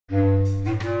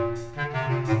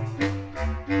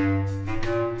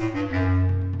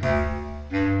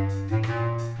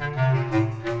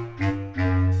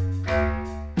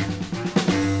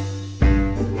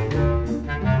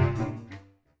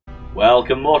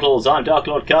Welcome mortals, I'm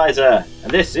Darklord Kaiser,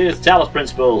 and this is Talos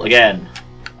Principle again.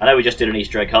 I know we just did an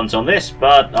Easter egg hunt on this,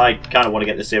 but I kind of want to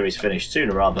get the series finished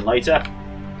sooner rather than later.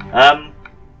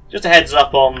 Just a heads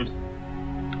up on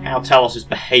how Talos is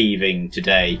behaving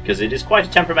today, because it is quite a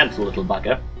temperamental little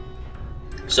bugger.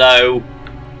 So,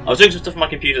 I was doing some stuff on my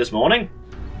computer this morning,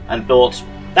 and thought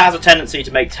that has a tendency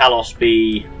to make Talos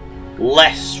be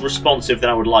less responsive than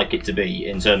I would like it to be,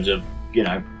 in terms of, you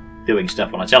know, doing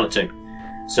stuff when I tell it to.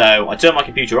 So I turned my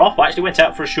computer off. I actually went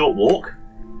out for a short walk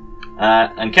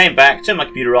and came back, turned my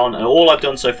computer on, and all I've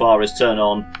done so far is turn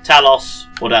on Talos,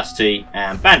 Audacity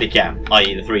and Bandicam,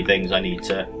 i.e. the three things I need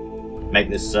to make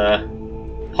this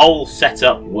whole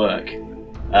setup work.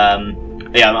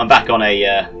 Yeah, I'm back on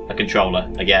a controller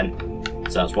again,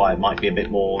 so that's why it might be a bit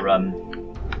more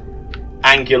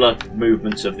angular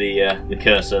movements of the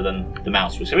cursor than the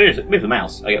mouse. So with the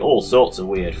mouse, I get all sorts of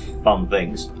weird, fun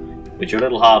things, which are a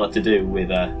little harder to do with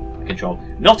a control.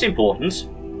 Not important.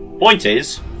 Point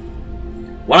is,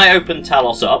 when I opened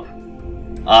Talos up,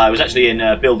 I was actually in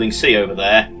Building C over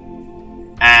there,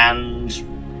 and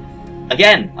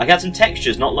again, I had some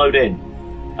textures not load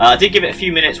in. I did give it a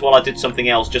few minutes while I did something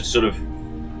else, just to sort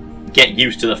of get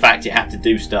used to the fact it had to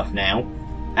do stuff now,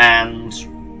 and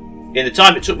in the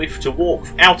time it took me to walk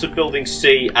out of Building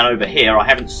C and over here, I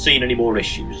haven't seen any more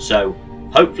issues, so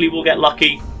hopefully we'll get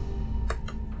lucky.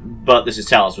 But this is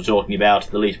Talos we're talking about,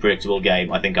 the least predictable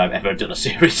game I think I've ever done a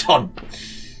series on.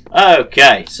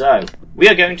 Okay, so we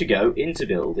are going to go into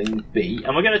Building B,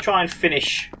 and we're going to try and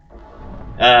finish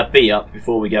B up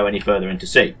before we go any further into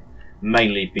C.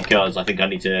 Mainly because I think I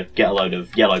need to get a load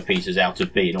of yellow pieces out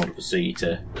of B in order for C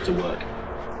to work.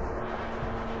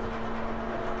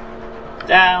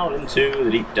 Down into the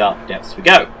deep dark depths we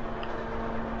go.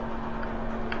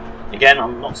 Again,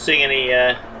 I'm not seeing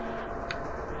any...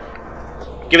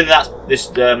 Given that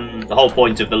the whole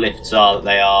point of the lifts are that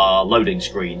they are loading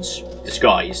screens,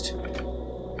 disguised,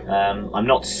 I'm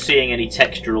not seeing any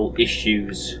textural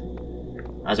issues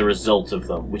as a result of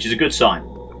them, which is a good sign.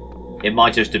 It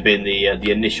might just have been the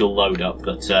initial load up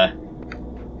that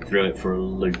threw it for a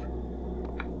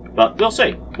loop. But we'll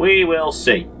see. We will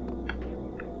see.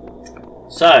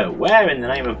 So, where in the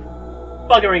name of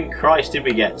buggering Christ did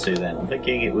we get to then? I'm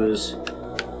thinking it was...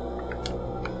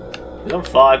 It's on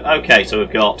 5. Okay, so we've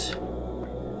got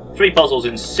 3 puzzles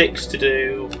in 6 to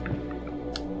do.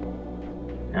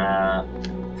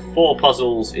 4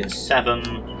 puzzles in 7.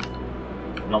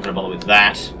 I'm not going to bother with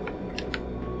that.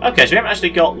 Okay, so we haven't actually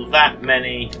got that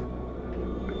many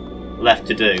left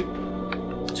to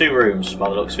do. 2 rooms, by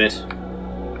the looks of it.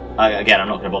 Again, I'm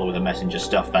not going to bother with the messenger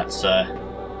stuff. That's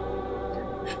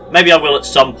maybe I will at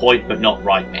some point, but not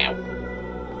right now.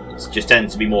 It just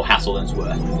tends to be more hassle than it's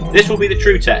worth. This will be the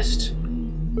true test.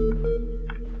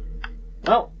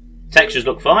 Well, textures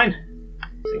look fine.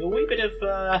 A wee bit of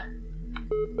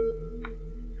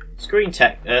screen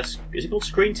is it called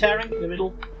screen tearing in the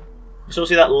middle? You sort of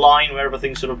see that line where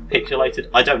everything's sort of pixelated.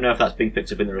 I don't know if that's being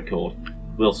picked up in the record.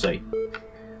 We'll see.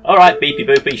 Alright, beepy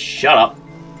boopy, shut up.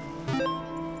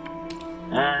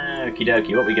 Okie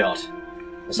dokie, what we got?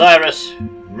 Osiris,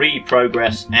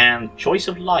 Reprogress, and Choice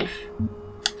of Life.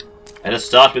 Let us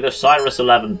start with Osiris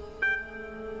 11.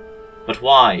 But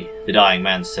why, the dying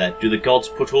man said, do the gods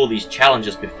put all these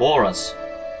challenges before us?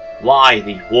 Why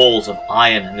the walls of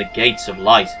iron and the gates of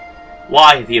light?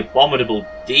 Why the abominable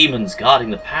demons guarding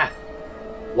the path?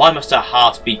 Why must our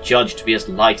hearts be judged to be as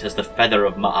light as the feather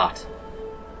of Ma'at?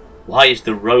 Why is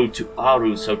the road to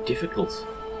Aru so difficult?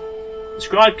 The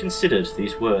scribe considered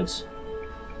these words.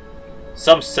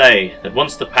 Some say that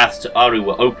once the paths to Aru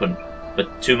were open,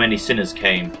 but too many sinners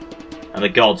came, and the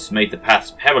gods made the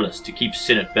paths perilous to keep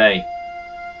sin at bay.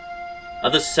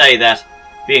 Others say that,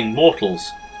 being mortals,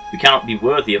 we cannot be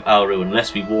worthy of Auru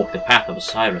unless we walk the path of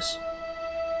Osiris,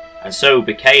 and so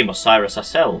became Osiris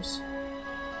ourselves.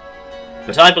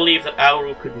 But I believe that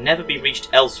Auru could never be reached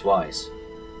elsewise,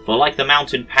 for like the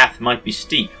mountain path might be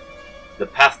steep, the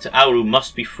path to Auru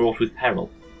must be fraught with peril.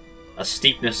 As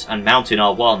steepness and mountain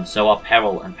are one, so are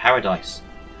peril and paradise.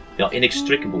 They are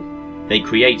inextricable. They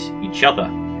create each other.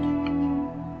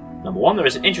 Number 1, there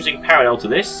is an interesting parallel to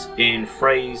this in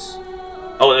phrase...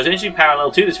 Oh, there's an interesting parallel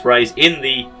to this phrase in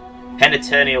the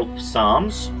Penitential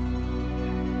Psalms.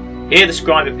 Here the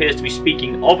scribe appears to be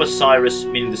speaking of Osiris,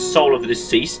 meaning the soul of the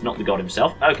deceased, not the god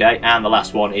himself. Okay, and the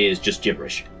last one is just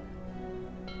gibberish.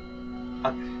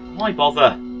 Why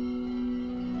bother?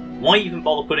 Why even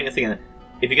bother putting a thing in there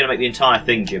if you're going to make the entire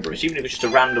thing gibberish? Even if it's just a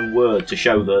random word to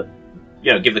show the...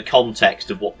 You know, give the context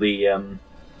of what the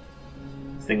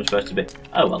thing was supposed to be.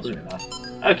 Oh, well, doesn't really matter.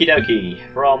 Okie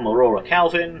dokie. From Aurora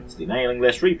Calvin to the mailing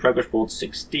list, Reprogress Board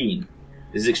 16.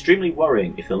 This is extremely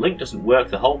worrying. If the link doesn't work,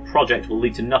 the whole project will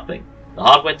lead to nothing. The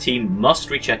hardware team must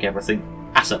recheck everything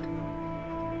ASAP.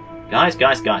 Guys,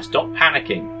 stop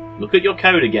panicking. Look at your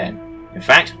code again. In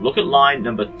fact, look at line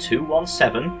number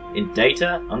 217 in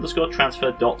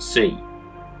data_transfer.c.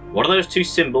 What are those two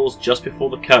symbols just before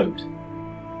the code?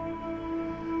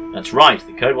 That's right,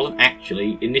 the code wasn't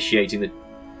actually initiating the...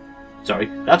 Sorry,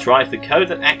 that's right, the code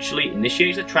that actually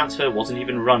initiates the transfer wasn't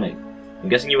even running. I'm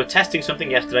guessing you were testing something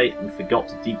yesterday and forgot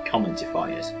to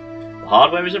decommentify it. The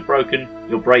hardware isn't broken,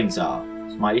 your brains are.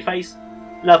 Smiley face.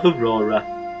 Love Aurora.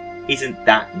 Isn't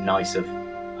that nice of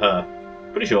her?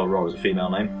 Pretty sure Aurora's a female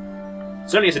name.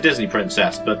 Certainly it's a Disney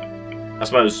princess, but I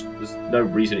suppose there's no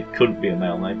reason it couldn't be a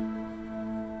male name.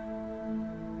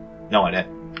 No idea.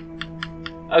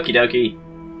 Okie dokie.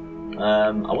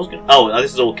 I was gonna... Oh,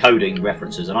 this is all coding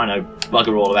references, and I know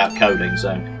bugger all about coding,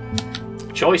 so...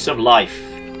 Choice of life.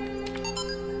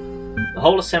 The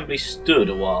whole assembly stood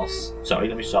a while... Sorry,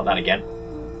 let me start that again.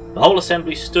 The whole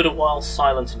assembly stood a while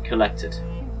silent and collected.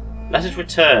 Let us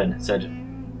return, said...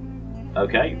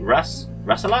 Okay,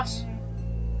 Rassalas?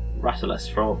 Rassalas,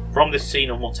 from this scene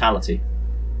of mortality.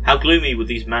 How gloomy were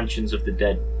these mansions of the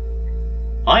dead.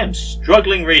 I am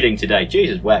struggling reading today,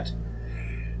 Jesus wept.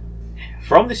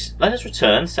 Let us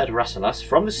return, said Rassalas,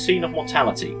 from the scene of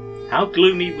mortality. How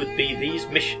gloomy would be these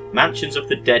mansions of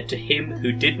the dead to him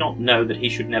who did not know that he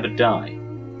should never die.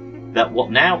 That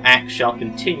what now acts shall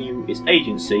continue its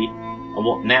agency, and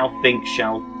what now thinks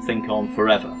shall think on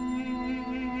forever.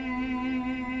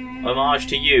 Homage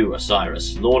to you,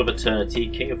 Osiris, Lord of Eternity,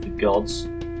 King of the Gods,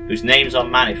 whose names are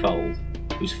manifold,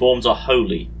 whose forms are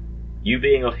holy, you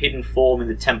being of hidden form in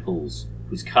the temples,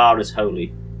 whose car is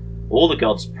holy. All the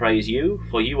gods praise you,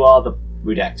 for you are the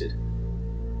redacted.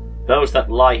 Those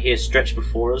that lie here stretched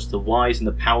before us, the wise and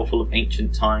the powerful of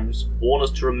ancient times, warn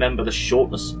us to remember the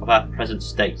shortness of our present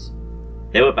state.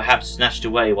 They were perhaps snatched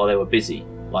away while they were busy,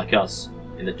 like us,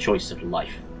 in the choice of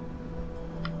life.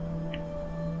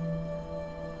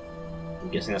 I'm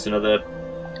guessing that's another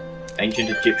ancient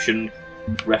Egyptian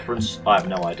reference. I have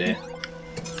no idea.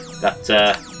 That's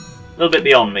a little bit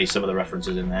beyond me, some of the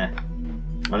references in there.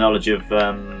 My knowledge of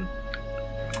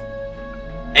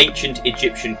ancient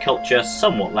Egyptian culture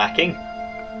somewhat lacking.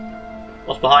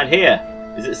 What's behind here?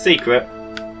 Is it a secret?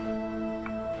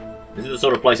 Is it the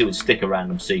sort of place it would stick a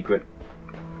random secret?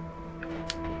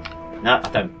 No, I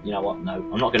don't. You know what? No,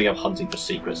 I'm not going to go hunting for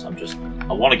secrets. I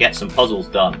want to get some puzzles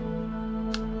done.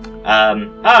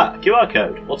 QR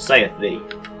code. What saith thee?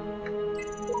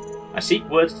 I seek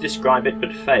words to describe it,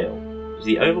 but fail. It is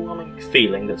the overwhelming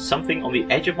feeling that something on the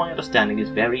edge of my understanding is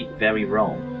very, very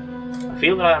wrong. I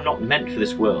feel that I am not meant for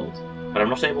this world, but I'm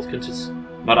not able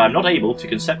to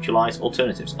conceptualize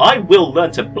alternatives. I will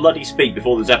learn to bloody speak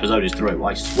before this episode is through,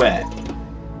 I swear.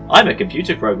 I'm a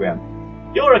computer program.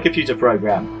 You're a computer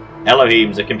program.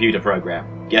 Elohim's a computer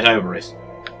program. Get over it.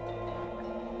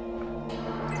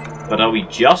 But are we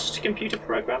just computer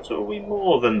programs, or are we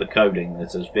more than the coding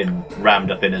that has been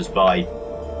rammed up in us by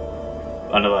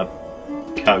another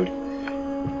code?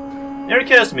 It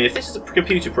occurs to me, if this is a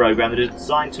computer program that is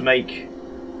designed to make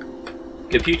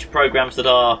computer programs that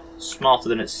are smarter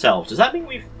than itself, does that mean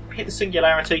we've hit the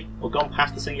singularity, or gone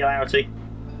past the singularity?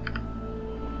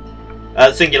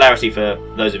 The singularity, for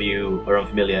those of you who are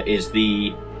unfamiliar, is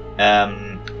the...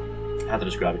 how to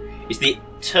describe it? It's the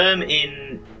term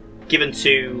given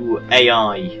to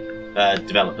AI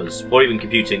developers, or even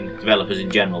computing developers in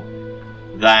general,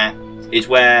 that is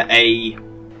where a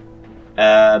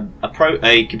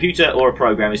computer or a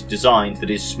program is designed that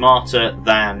is smarter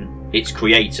than its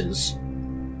creators,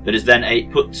 that is then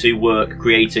put to work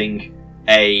creating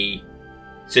a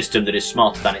system that is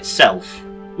smarter than itself,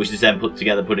 which is then put to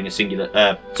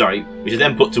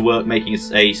work making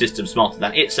a system smarter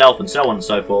than itself, and so on and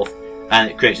so forth, and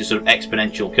it creates a sort of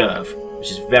exponential curve,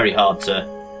 which is very hard to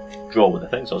draw with the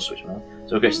thing, so I'll switch around.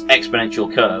 So it creates an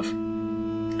exponential curve,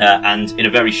 and in a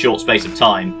very short space of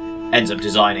time ends up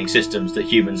designing systems that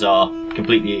humans are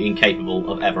completely incapable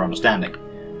of ever understanding.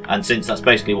 And since that's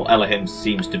basically what Elohim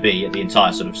seems to be at the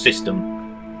entire sort of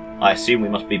system, I assume we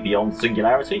must be beyond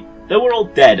singularity. Though we're all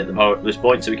dead at this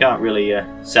point, so we can't really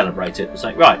celebrate it. It's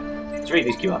like, right, let's read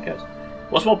these QR codes.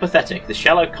 What's more pathetic, the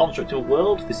shallow construct of a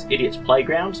world, this idiot's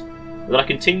playground, or that I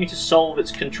continue to solve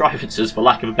its contrivances for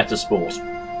lack of a better sport?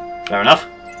 Fair enough.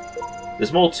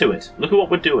 There's more to it. Look at what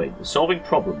we're doing. We're solving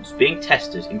problems, being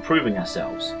tested, improving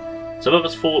ourselves. Some of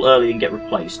us fall early and get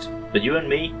replaced, but you and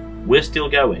me, we're still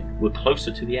going. We're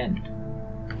closer to the end.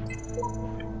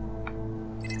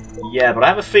 Yeah, but I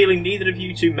have a feeling neither of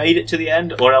you two made it to the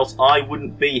end, or else I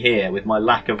wouldn't be here with my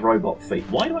lack of robot feet.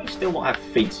 Why do I still not have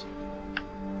feet?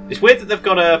 It's weird that they've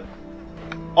got a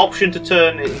option to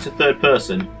turn it into third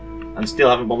person, and still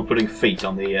haven't bothered putting feet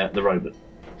on the robot.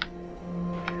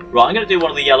 Right, I'm going to do one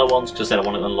of the yellow ones because I said I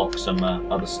want to unlock some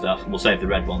other stuff. We'll save the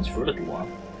red ones for a little while.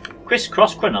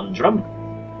 Crisscross conundrum.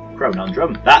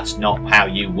 Conundrum. That's not how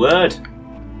you word.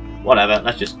 Whatever.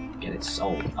 Let's just get it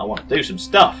solved. I want to do some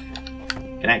stuff.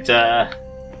 Connector.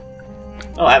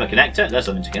 Oh, I have a connector. There's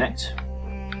something to connect.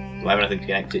 Do I have anything to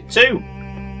connect it to?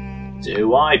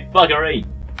 Do I? Buggery.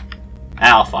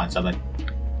 I'll find something.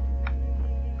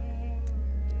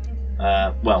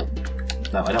 Well,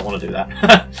 no, I don't want to do that.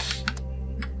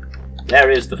 There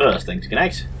is the first thing to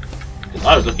connect. Because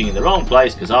I was looking in the wrong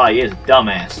place because I is a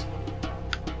dumbass.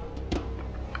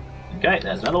 Okay,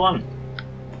 there's another one.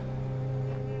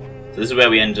 So this is where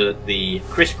we enter the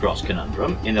crisscross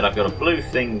conundrum, in that I've got a blue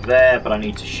thing there, but I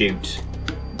need to shoot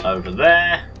over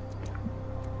there.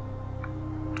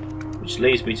 Which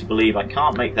leads me to believe I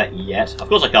can't make that yet. Of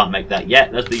course I can't make that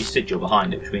yet. There's the sigil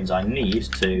behind it, which means I need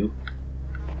to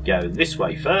go this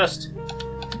way first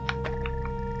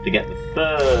to get the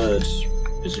third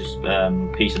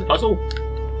piece of the puzzle.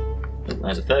 Oh,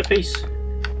 there's a third piece.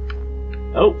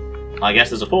 Oh, I guess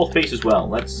there's a fourth piece as well.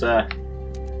 Let's okie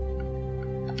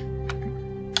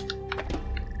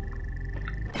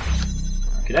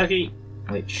dokie,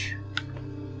 which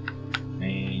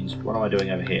means what am I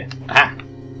doing over here? Aha!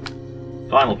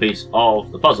 Final piece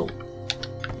of the puzzle.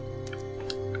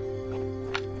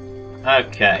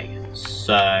 Okay,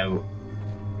 so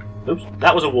oops,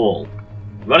 that was a wall.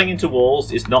 Running into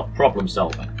walls is not problem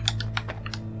solving.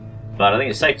 But I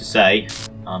think it's safe to say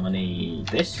I'm gonna need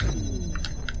this.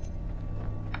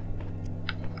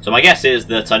 So my guess is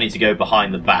that I need to go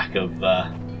behind the back of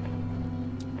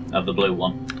the blue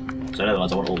one. So in other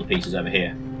words, I want all the pieces over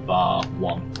here, bar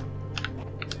one.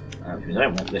 Which means I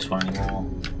don't want this one anymore.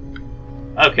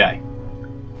 Okay.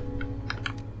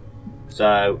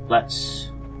 So let's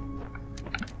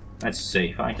see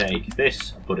if I take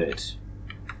this and put it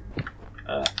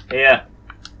here,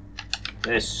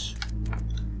 this,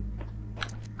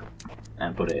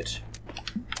 and put it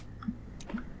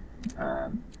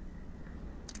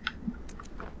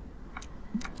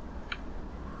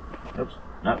oops,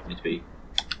 no, it needs to be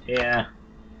here,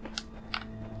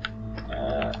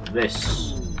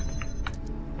 this,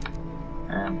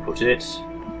 and put it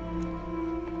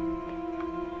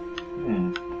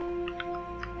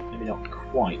maybe not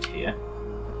quite here.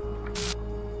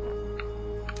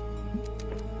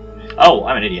 Oh,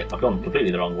 I'm an idiot. I've gone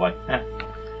completely the wrong way.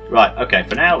 Right, okay,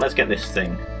 for now, let's get this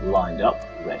thing lined up,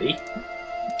 ready.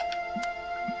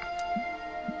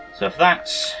 So if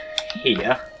that's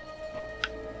here,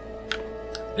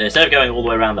 then instead of going all the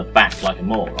way around the back like a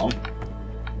moron,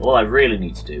 all I really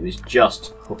need to do is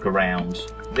just hook around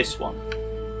this one.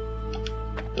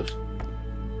 Oops.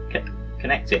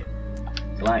 Connect it.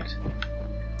 Select.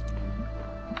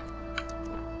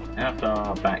 How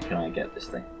far back can I get this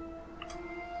thing?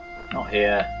 Not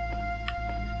here.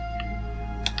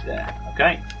 There.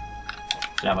 Okay.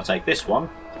 So now if I take this one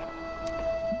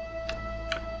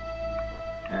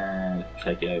and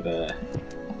take it over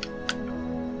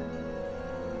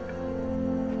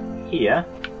here,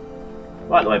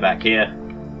 right the way back here,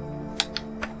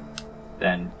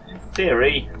 then in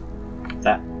theory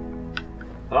that.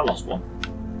 But I lost one.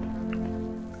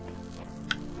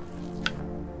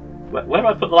 Where did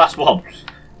I put the last one?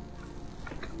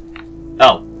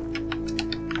 Oh.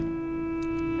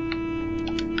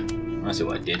 I see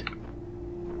what I did.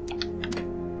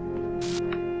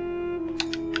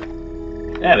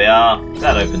 There we are.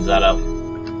 That opens that up.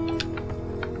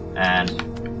 And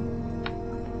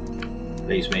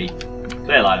leaves me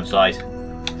clear line of sight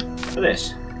for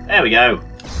this. There we go.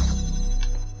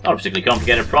 Not a particularly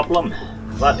complicated problem,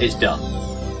 but it's done.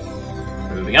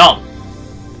 Moving on.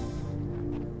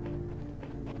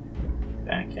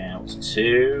 Back out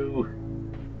to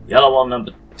yellow one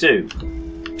number 2.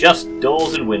 Just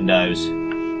doors and windows.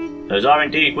 Those are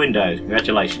indeed windows.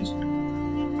 Congratulations.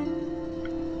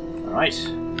 Alright.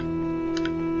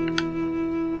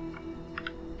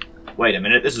 Wait a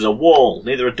minute, this is a wall.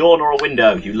 Neither a door nor a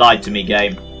window. You lied to me,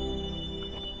 game.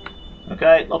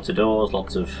 Okay, lots of doors,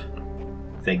 lots of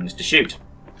things to shoot.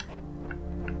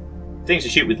 Things to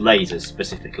shoot with lasers,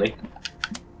 specifically.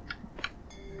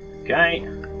 Okay.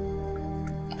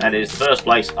 That is the first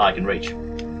place I can reach.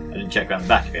 I didn't check around the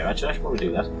back of here. Actually, I should probably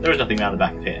do that. There is nothing around the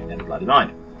back of here. Never bloody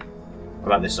mind. What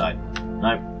about this side?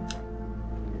 No.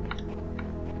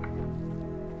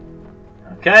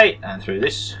 Okay, and through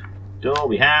this door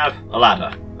we have a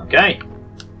ladder. Okay.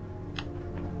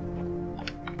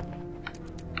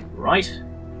 Right.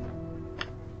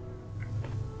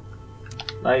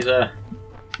 Laser.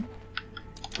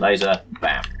 Laser.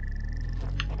 Bam.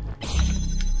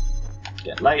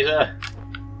 Get laser.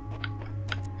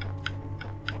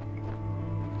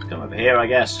 Come over here, I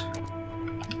guess.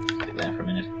 Stick there for a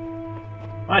minute.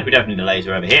 Right, we don't need a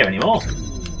laser over here anymore.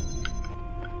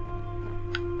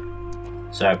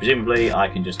 So presumably I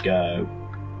can just go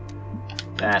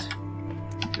that,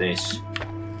 this.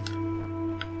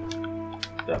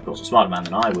 But of course, a smarter man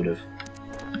than I would have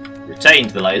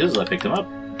retained the lasers as I picked them up.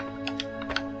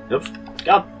 Oops.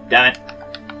 God damn it.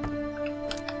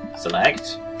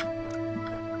 Select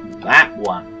that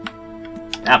one.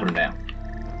 Now put them down.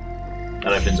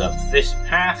 That opens up this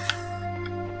path.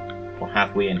 What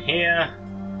have we in here?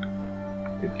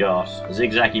 We've got a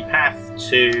zigzaggy path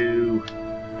to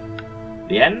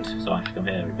the end, so I have to come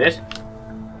here a bit.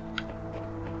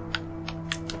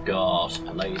 Got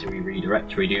a lasery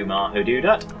redirectory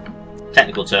doodah.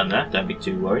 Technical term there, don't be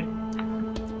too worried.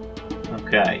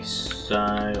 Okay,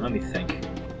 so let me think.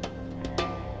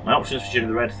 My options for shooting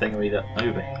the red thing are either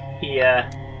over here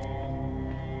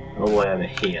or all the way over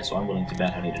here, so I'm willing to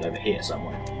bet I need it over here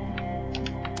somewhere.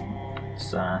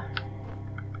 So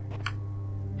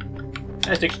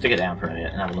let's stick it down for a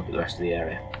minute and have a look at the rest of the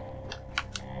area.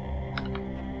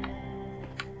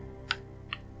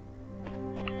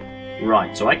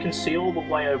 Right, so I can see all the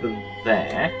way over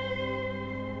there.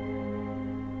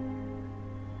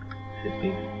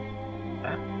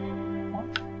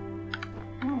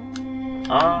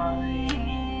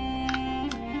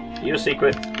 Are you a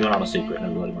secret? You're not a secret,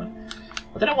 never mind.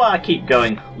 I don't know why I keep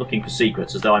going looking for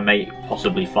secrets as though I may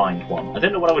possibly find one. I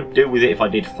don't know what I would do with it if I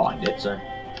did find it, so...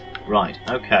 Right,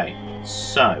 okay.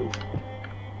 So...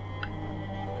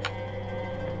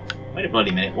 Wait a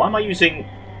bloody minute, why am I using...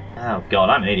 Oh god,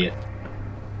 I'm an idiot.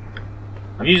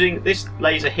 I'm using this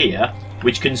laser here,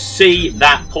 which can see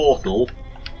that portal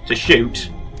to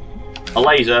shoot a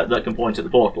laser that can point at the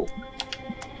portal.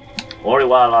 Or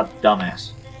while a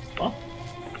dumbass. What?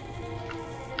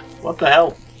 What the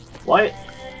hell? Why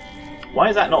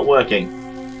is that not working?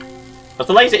 Was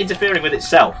the laser interfering with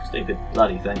itself? Stupid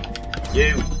bloody thing.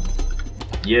 You,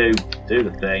 do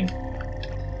the thing.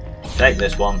 Take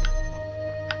this one.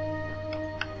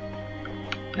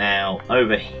 Now,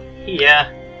 over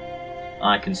here,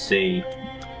 I can see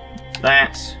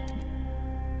that.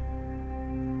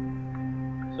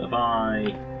 So if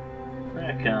I...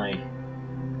 Okay.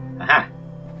 Aha!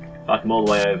 If I come all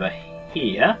the way over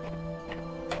here,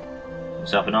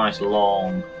 myself a nice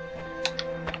long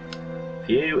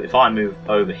view. If I move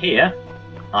over here,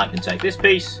 I can take this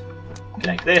piece,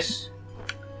 connect this,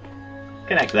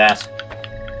 connect that.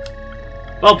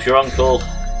 Bob's your uncle,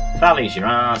 Valley's your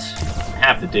aunt,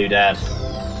 have the doodad.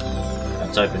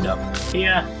 That's opened up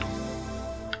here.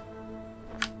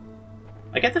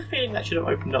 I get the feeling that should have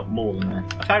opened up more than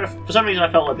that. For some reason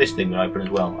I felt like this thing would open as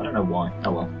well. I don't know why.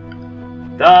 Oh well.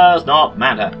 Does not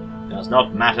matter. Does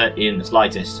not matter in the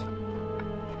slightest.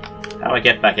 How do I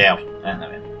get back out? Ah, there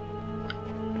we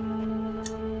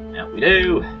are. Out we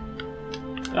do.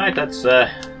 Right, let's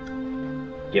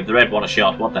give the red one a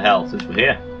shot. What the hell, since we're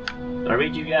here. Did I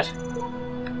read you yet?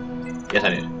 Yes,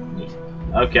 I did. Neat.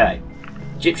 Okay.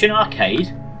 Egyptian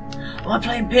arcade? Oh, I'm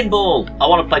playing pinball! I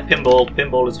want to play pinball.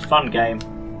 Pinball is a fun game.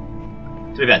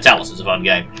 To be fair, Talos is a fun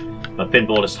game. But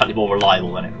pinball is slightly more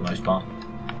reliable than it for the most part.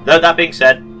 Though that being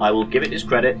said, I will give it its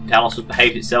credit. Talos has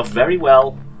behaved itself very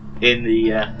well in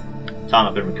the time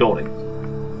I've been recording.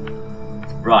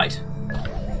 Right.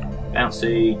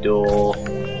 Bouncy, door.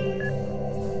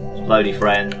 Explodey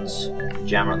friends.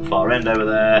 Jammer at the far end over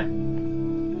there.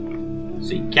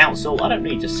 Seek council. I don't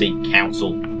need to seek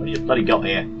council. What have you bloody got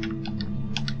here?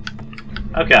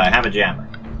 Okay, I have a jammer.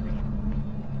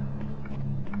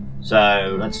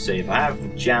 So, let's see. If I have the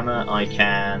jammer, I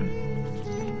can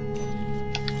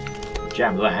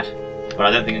jam that. But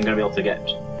I don't think I'm going to be able to get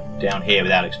down here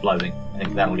without exploding. I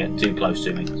think that'll get too close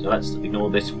to me. So let's ignore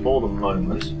this for the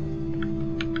moment.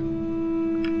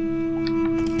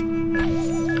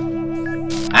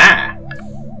 Ah!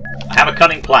 I have a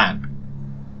cunning plan.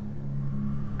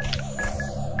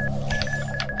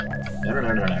 No.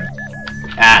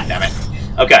 Ah, damn it.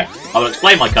 Okay, I will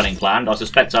explain my cunning plan. I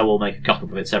suspect I will make a cock up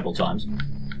of it several times.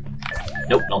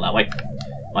 Nope, not that way.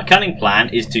 My cunning plan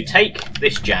is to take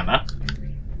this jammer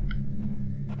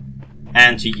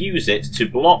and to use it to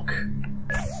block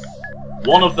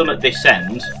one of them at this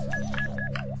end.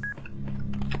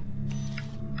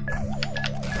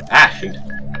 Ah, shoot.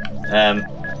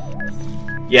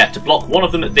 Yeah, to block one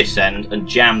of them at this end and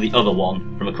jam the other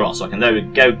one from across. So I can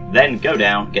then go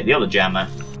down, get the other jammer,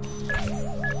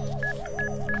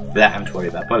 without having to worry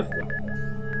about both of them.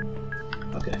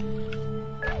 Okay.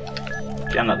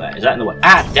 Jam that there. Is that in the way?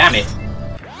 Ah, damn it!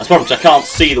 That's probably because I can't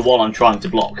see the one I'm trying to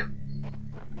block.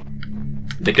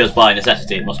 Because by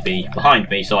necessity it must be behind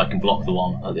me so I can block the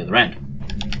one at the other end.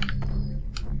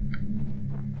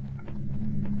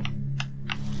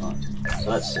 Right, so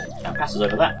let's see. That passes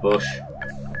over that bush.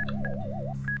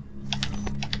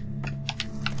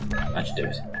 That should do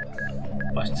it.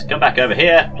 Right, let's come back over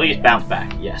here. Please bounce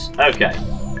back. Yes. Okay.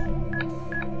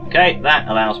 Okay, that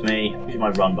allows me... Where's my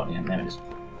run button? Yeah, there it is.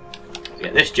 To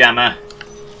get this jammer.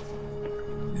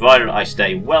 Provided I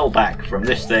stay well back from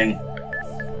this thing.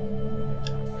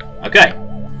 Okay.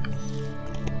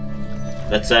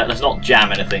 Let's not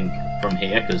jam anything from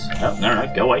here, because... Oh,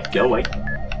 no, go away, go away.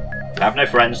 You have no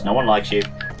friends, no one likes you.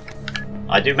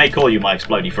 I may call you my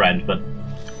explodey friend, but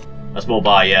that's more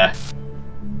by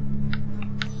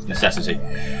necessity.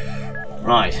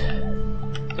 Right.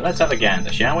 So let's have a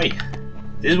gander, shall we?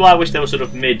 This is why I wish there were sort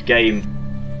of mid-game,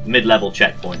 mid-level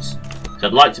checkpoints. So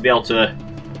I'd like to be able to,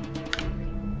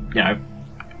 you know,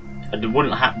 I don't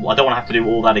want to have to do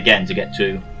all that again to get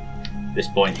to this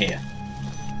point here.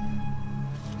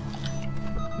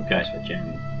 Okay, so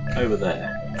jam over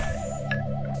there.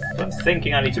 So I'm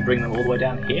thinking I need to bring them all the way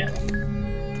down here.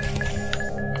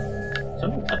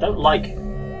 So I don't like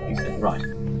these things. Right.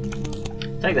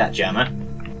 Take that jammer.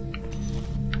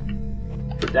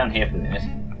 Put it down here for a minute.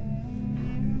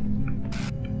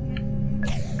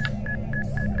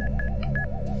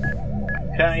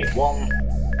 Okay, 1,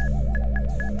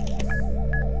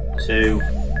 2.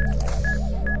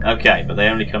 Okay, but they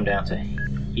only come down to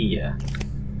here.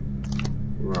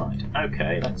 Right,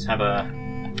 okay, let's have a...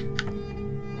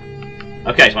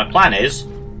 Okay, so my plan is,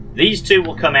 these two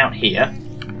will come out here.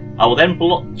 I will then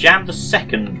jam the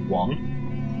second one.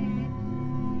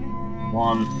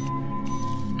 1,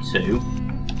 2.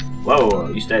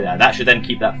 Whoa, you stay there. That should then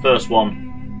keep that first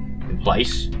one in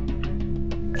place.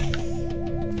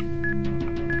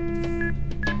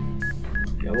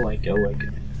 Go away, go away, go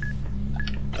away.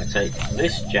 I take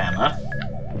this jammer.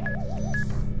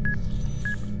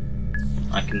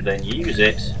 I can then use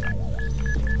it.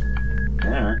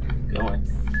 Go away.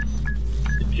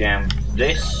 To jam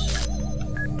this,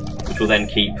 which will then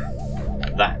keep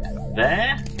that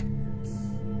there.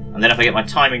 And then if I get my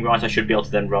timing right, I should be able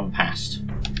to then run past.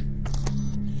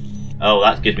 Oh,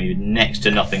 that gives me next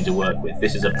to nothing to work with.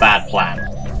 This is a bad plan.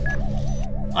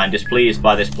 I'm displeased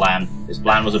by this plan. This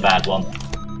plan was a bad one.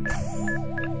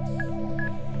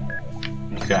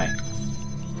 Okay.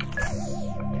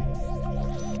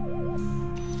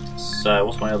 So,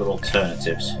 what's my other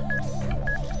alternatives?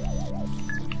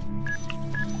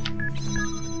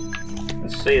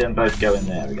 Let's see them both go in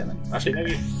there again then. Actually,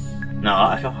 maybe... No,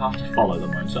 I shall have to follow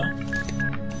them, won't I?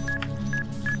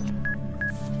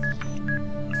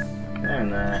 Go in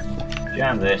there,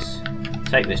 jam this,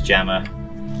 take this jammer.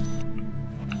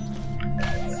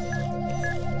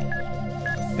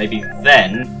 Maybe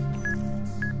then...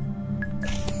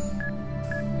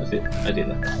 I did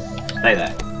that. Stay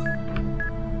there.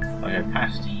 If I go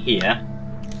past here,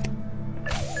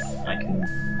 I can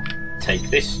take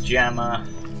this jammer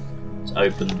to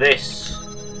open this,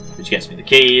 which gets me the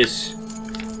keys,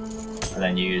 and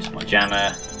then use my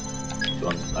jammer to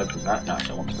open that. No,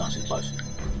 actually I want to nice and close.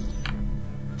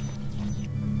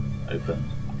 Open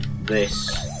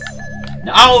this.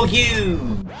 No, oh,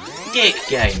 you dick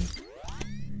game!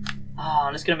 Oh,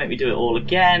 and it's going to make me do it all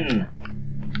again.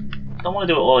 I don't want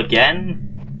to do it all again.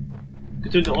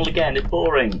 Because doing it all again is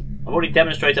boring. I've already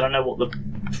demonstrated I know what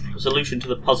the solution to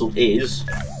the puzzle is.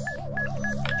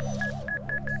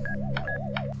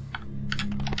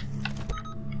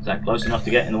 Is that close enough to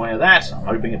get in the way of that? I'm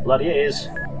hoping it bloody is.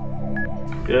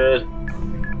 Good.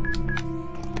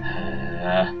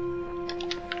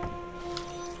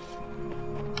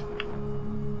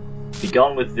 Be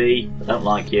gone with thee. I don't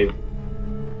like you.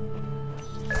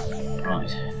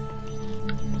 Right.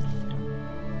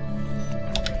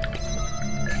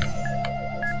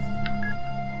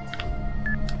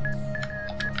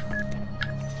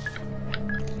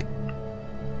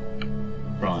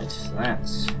 Right,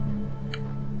 that's...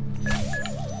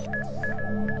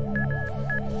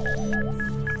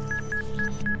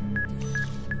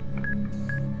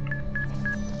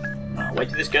 Right, wait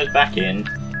till this goes back in.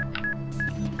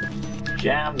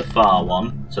 Jam the far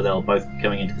one, so they'll both be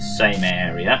coming into the same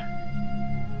area.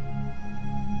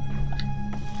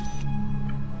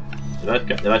 They're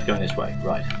both going this way,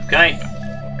 right, okay.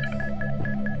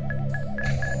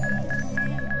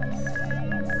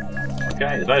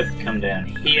 Okay, they both come down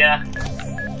here.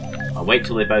 I'll wait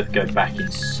till they both go back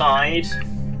inside.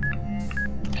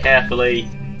 Carefully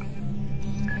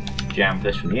jam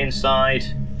this from the inside,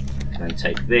 and then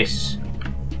take this.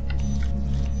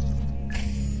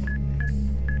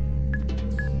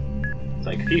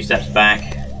 Take a few steps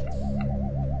back.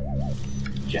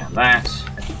 Jam that.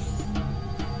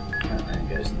 And then it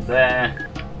goes in there.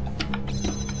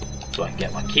 So I can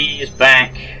get my keys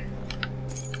back.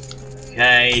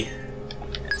 Okay.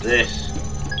 There's this.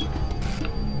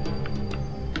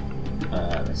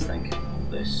 Let's think.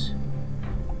 This.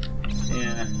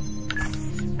 Yeah.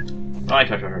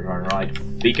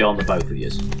 Right. Be gone, the both of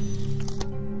yous.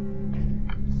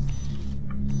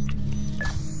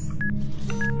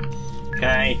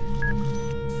 Okay.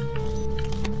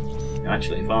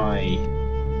 Actually, if I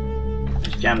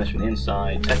just jam this from the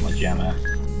inside, take my jammer.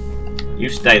 You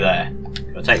stay there.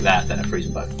 If I take that, then I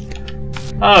freeze them both.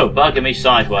 Oh, bugger me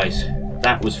sideways.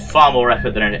 That was far more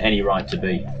effort than any right to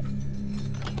be.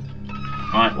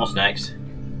 Right, what's next?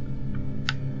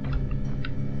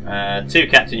 2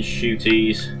 captain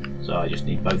shooties. So I just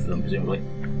need both of them, presumably.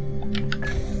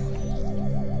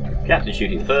 Captain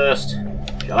shooty the first.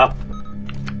 Shut up.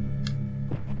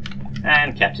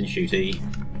 And Captain Shooty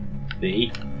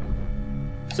the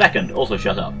second. Also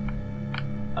shut up.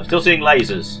 I'm still seeing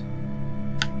lasers.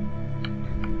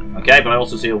 Okay, but I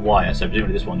also see a wire, so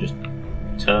presumably this one just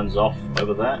turns off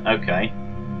over there. Okay.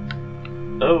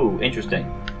 Oh, interesting.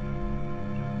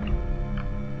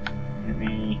 Let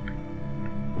me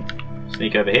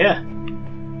sneak over here.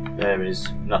 There is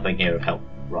nothing here of help.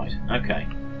 Right, okay.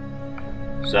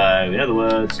 So, in other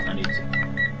words, I need to...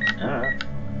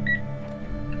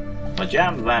 I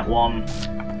jam that one.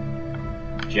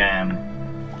 Jam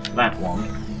that one.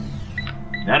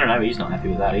 No, he's not happy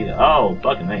with that either. Oh,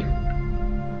 bugger me.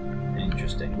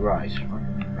 Interesting. Right.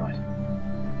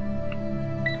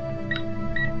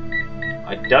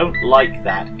 I don't like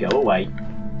that. Go away.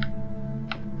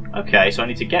 Okay, so I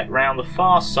need to get round the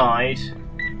far side.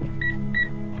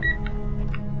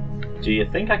 Do you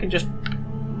think I can just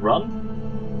run?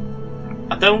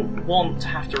 I don't want to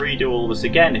have to redo all this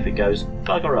again if it goes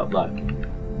bugger up though.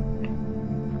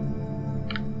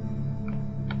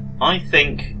 I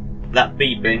think that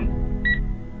beeping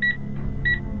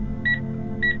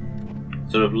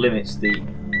sort of limits the...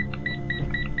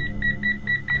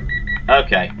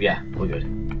 Okay, yeah, we're good.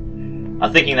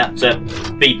 I'm thinking that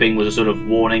beeping was a sort of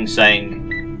warning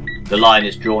saying the line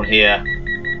is drawn here,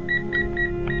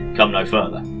 come no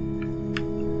further.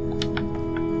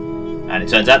 And it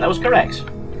turns out that was correct.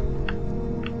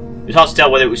 It was hard to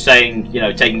tell whether it was saying, you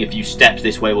know, taking a few steps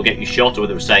this way will get you shot, or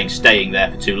whether it was saying staying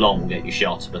there for too long will get you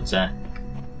shot. But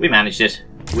we managed it.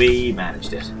 We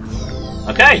managed it.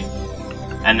 Okay.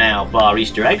 And now, bar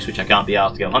Easter eggs, which I can't be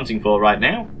asked to go hunting for right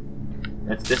now.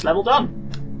 That's this level done.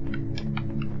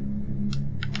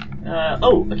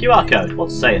 Oh, a QR code.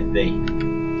 What saith thee?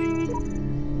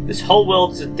 This whole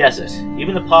world is a desert.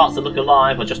 Even the parts that look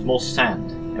alive are just more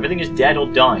sand. Everything is dead or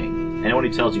dying. Anyone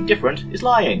who tells you different is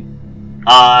lying.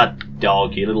 Ah,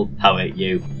 Dog, you little poet,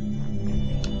 you.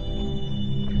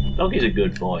 Dog is a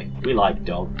good boy. We like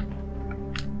Dog.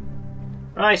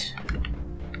 Right.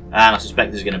 And I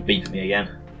suspect this is going to beep at me again,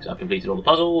 because I've completed all the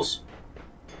puzzles.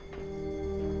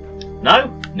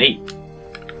 No? Neat.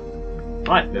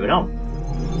 Right, moving on.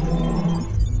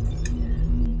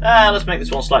 Let's make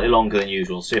this one slightly longer than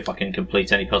usual, see if I can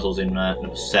complete any puzzles in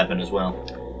number 7 as well.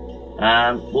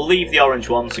 We'll leave the orange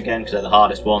ones again because they're the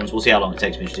hardest ones. We'll see how long it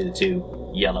takes me to do the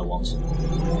 2 yellow ones.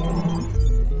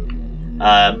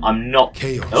 I'm not...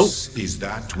 Chaos is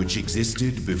that which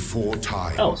existed before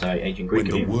time. Oh, sorry, ancient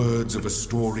Greek. When the words of a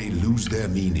story lose their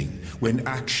meaning, when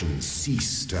actions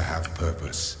cease to have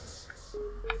purpose.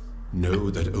 Know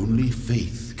that only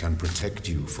faith can protect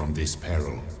you from this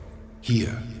peril.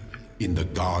 Here, in the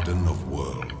Garden of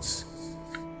Worlds.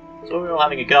 So we're all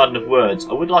having a garden of words.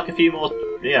 I would like a few more,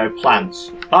 you know,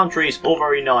 plants. Palm trees, all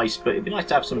very nice, but it'd be nice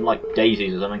to have some, like,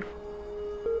 daisies or something.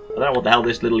 I don't know what the hell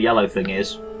this little yellow thing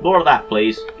is. More of that,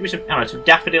 please. Give me some, I don't know, some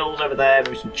daffodils over there,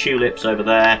 maybe some tulips over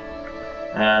there.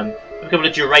 A couple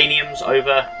of geraniums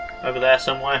over there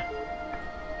somewhere.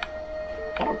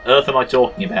 What on earth am I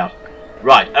talking about?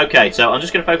 Right, okay, so I'm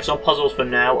just going to focus on puzzles for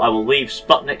now. I will leave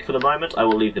Sputnik for the moment. I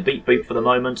will leave the Beep Boop for the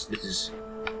moment. This is...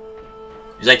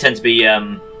 because they tend to be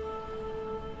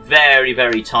very,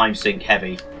 very time sink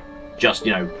heavy. Just,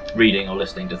 you know, reading or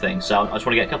listening to things. So I just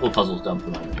want to get a couple of puzzles done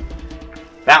for the moment.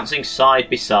 Bouncing side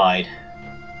by side.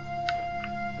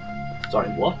 Sorry,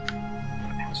 what?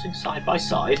 Bouncing side by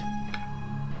side?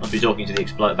 Must be talking to the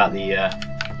about the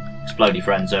explodey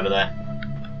friends over there.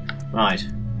 Right.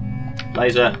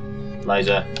 Laser.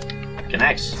 Laser.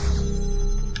 Connects.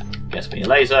 Gets me a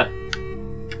laser.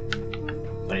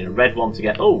 I need a red one to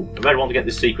get... oh! A red one to get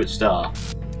this secret star.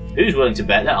 Who's willing to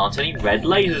bet there aren't any red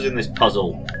lasers in this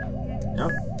puzzle? No?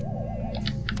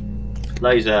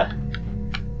 Laser.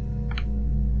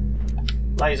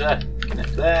 Laser.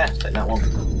 Connect there. Let's take that one.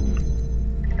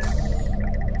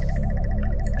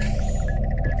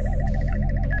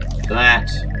 that.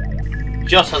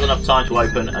 Just has enough time to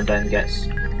open and then gets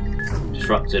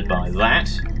disrupted by that.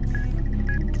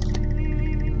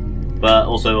 But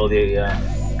also all the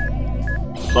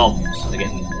bombs are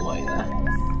getting in the way there.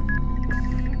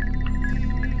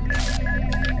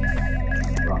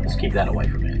 Right, let's keep that away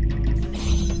from here.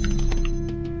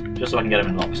 Just so I can get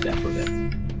them in lockstep for a bit.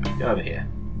 Go over here.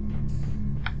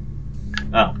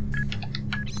 Oh.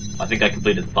 I think I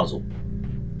completed the puzzle.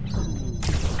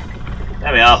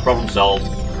 There we are, problem solved.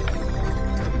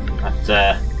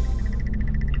 That,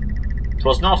 it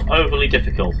was not overly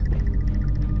difficult.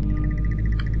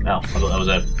 Oh, I thought that was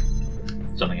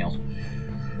something else.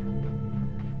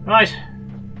 Right.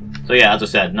 So yeah, as I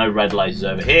said, no red lasers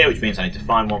over here, which means I need to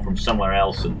find one from somewhere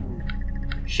else and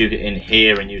shoot it in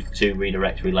here and use the 2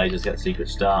 redirectory lasers to get the secret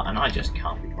star, and I just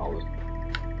can't be bothered.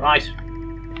 Right.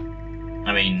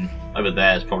 I mean, over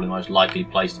there is probably the most likely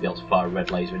place to be able to fire a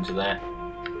red laser into there.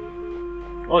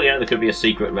 Well, yeah, there could be a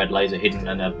secret red laser hidden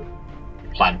in a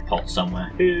plant pot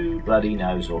somewhere. Who bloody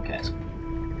knows or cares?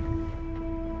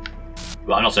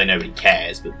 Well, I'm not saying nobody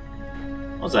cares, but...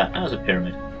 What's that? Oh, there's a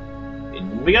pyramid.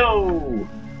 In we go!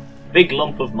 Big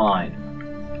lump of mine.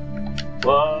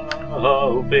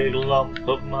 Whoa, big lump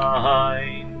of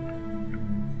mine.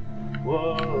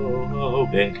 Whoa,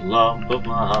 big lump of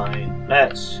mine.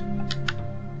 Let's...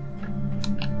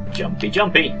 Jumpy,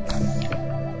 jumpy!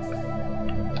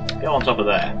 Go on top of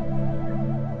there.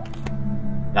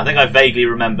 Now, I think I vaguely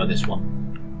remember this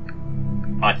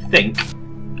one. I think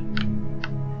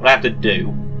what I have to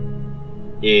do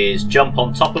is jump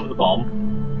on top of the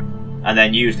bomb and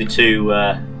then use the two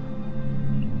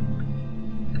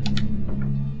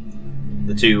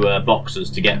boxes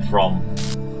to get from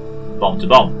bomb to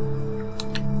bomb.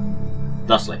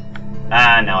 Thusly.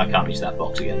 And now I can't reach that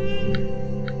box again.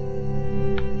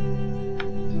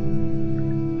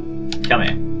 Come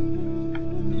here.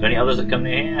 Is there any others that come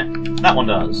near here? That one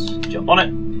does. Jump on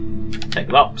it. Take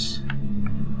the box.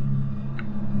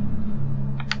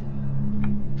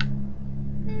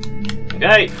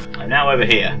 Okay, I'm now over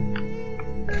here.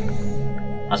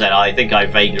 As I said, I think I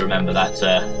vaguely remember that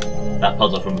that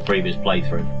puzzle from a previous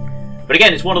playthrough. But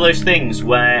again, it's one of those things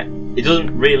where it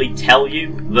doesn't really tell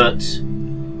you that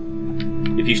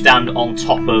if you stand on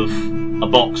top of a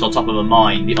box on top of a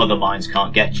mine, the other mines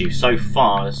can't get you. So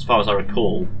far as I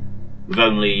recall, we've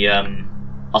only...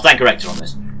 I'll stand corrected on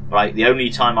this. Right, the only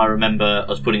time I remember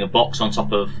us putting a box on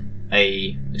top of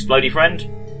a explodey friend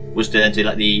was to then to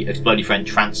let the explodey friend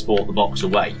transport the box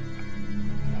away.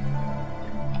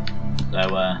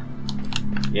 So,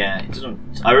 yeah, it doesn't...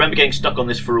 I remember getting stuck on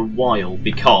this for a while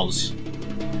because...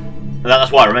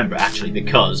 That's why I remember it, actually,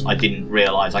 because I didn't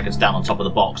realise I could stand on top of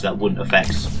the box that wouldn't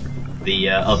affect the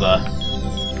other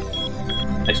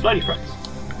explodey friends.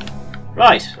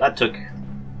 Right, that took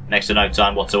next to no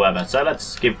time whatsoever, so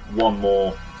let's give one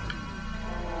more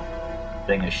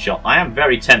thing a shot. I am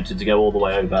very tempted to go all the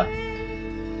way over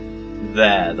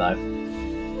there, though.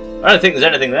 I don't think there's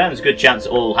anything there, and there's a good chance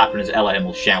all that will happen is Elohim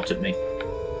will shout at me.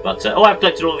 But, oh, I've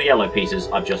collected all the yellow pieces,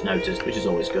 I've just noticed, which is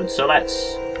always good. So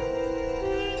let's...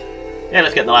 Yeah,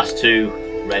 let's get the last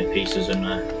 2 red pieces and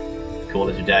call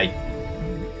it a day.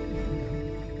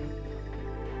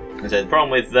 As I said, the problem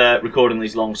with recording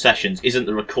these long sessions isn't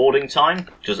the recording time,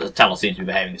 because Talos seems to be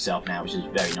behaving itself now, which is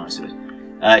very nice of it.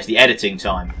 It's the editing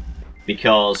time,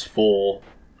 because for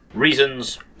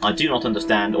reasons I do not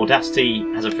understand, Audacity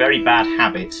has a very bad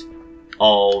habit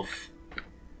of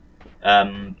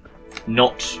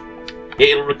not...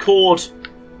 It'll record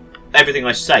everything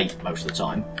I say most of the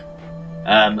time,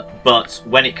 but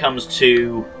when it comes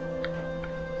to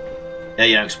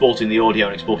you know, exporting the audio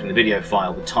and exporting the video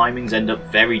file, the timings end up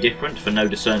very different for no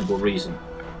discernible reason.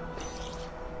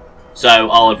 So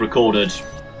I'll have recorded,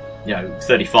 you know,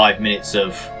 35 minutes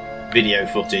of video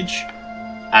footage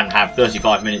and have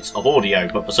 35 minutes of audio,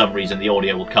 but for some reason the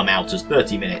audio will come out as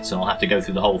 30 minutes and I'll have to go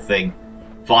through the whole thing,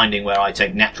 finding where I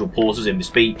take natural pauses in my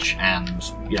speech and,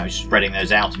 you know, spreading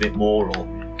those out a bit more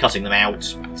or cutting them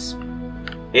out.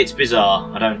 It's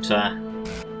bizarre. I don't...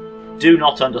 do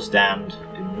not understand.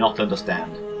 Do not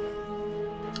understand.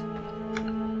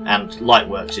 And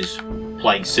Lightworks is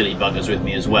playing silly buggers with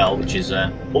me as well, which is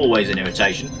always an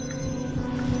irritation.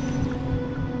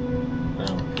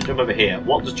 Jump over here.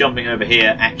 What does jumping over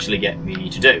here actually get me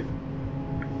to do?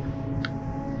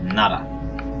 Nada.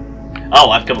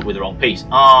 Oh, I've come up with the wrong piece.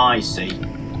 I see.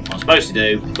 What I'm supposed to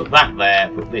do is put that there,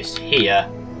 put this here,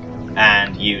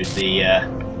 and use the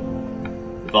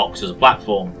box as a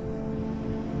platform.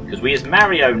 Because we is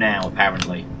Mario now,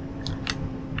 apparently.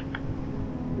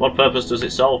 What purpose does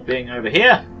it solve being over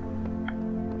here?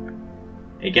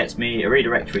 It gets me a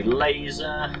redirectory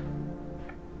laser.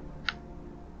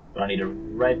 But I need a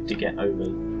red to get over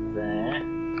there.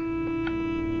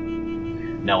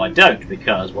 No, I don't,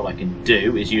 because what I can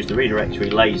do is use the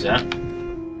redirectory laser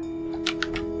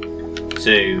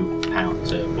to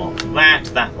block that.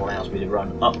 That allows me to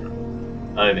run up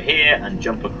over here and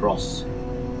jump across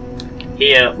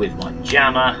here with my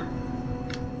jammer,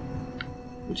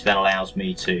 which then allows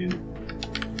me to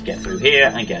get through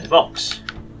here and get a box.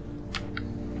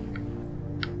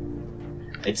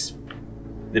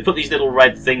 They put these little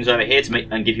red things over here to make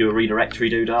and give you a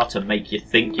redirectory doodah to make you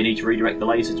think you need to redirect the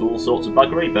laser to all sorts of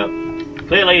buggery, but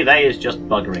clearly they is just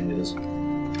buggering with us.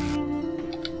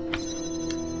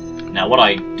 Now what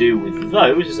I do with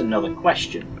those is another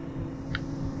question.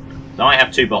 So I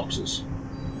have 2 boxes.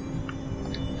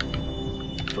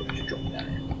 Drop down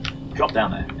here. Drop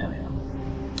down there. There we are.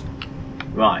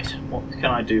 Right, what can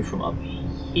I do from up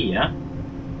here?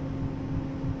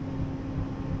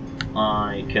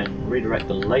 I can redirect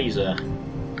the laser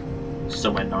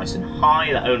somewhere nice and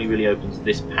high. That only really opens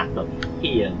this path up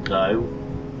here, though.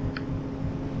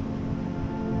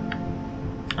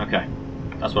 Okay,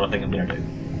 that's what I think I'm going to do.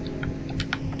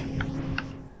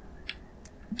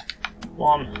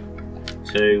 1,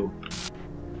 2,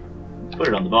 put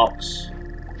it on the box.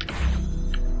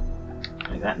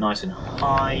 Make that nice and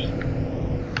high.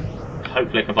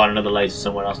 Hopefully I can find another laser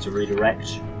somewhere else to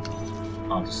redirect.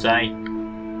 Hard to say.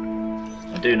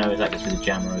 I do know is that gets me the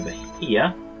jammer over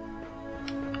here.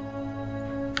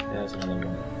 There's another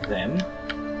one of them.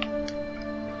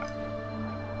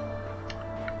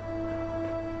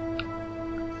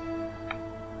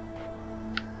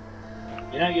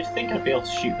 You know, you'd think I'd be able to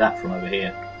shoot that from over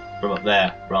here. From up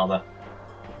there, rather.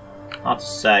 Hard to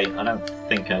say. I don't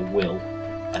think I will.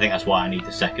 I think that's why I need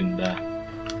the second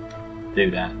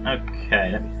do that.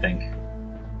 Okay, let me think.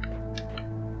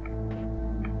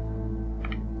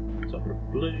 So for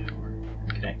blue,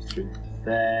 connect through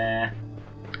there.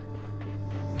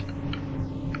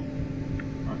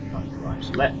 Right,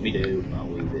 so let me do a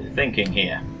wee bit of thinking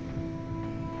here.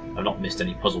 I've not missed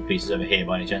any puzzle pieces over here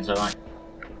by any chance, have I?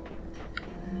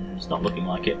 It's not looking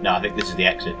like it. No, I think this is the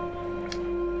exit.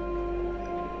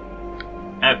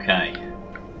 Okay.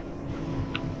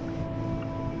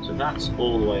 So that's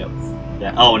all the way up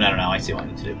there. Oh, no, I see what I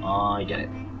need to do. I get it.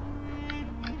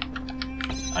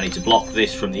 I need to block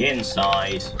this from the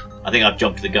inside. I think I've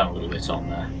jumped the gun a little bit on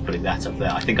there, putting that up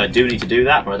there. I think I do need to do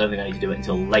that, but I don't think I need to do it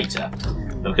until later.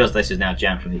 But because this is now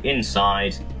jammed from the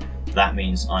inside, that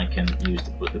means I can use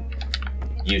the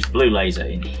blue laser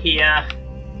in here.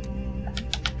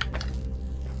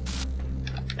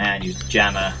 And use the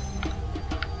jammer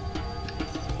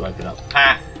to open up the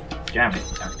path. Jam it.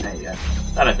 Oh, there you go.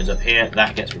 That opens up here.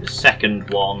 That gets me the second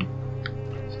one,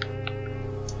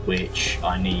 which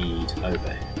I need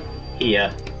over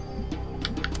here.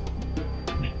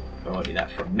 I'll do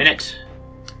that for a minute.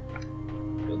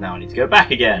 Because now I need to go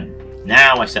back again.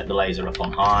 Now I set the laser up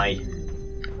on high.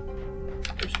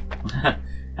 Oops.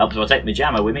 Helps if I take my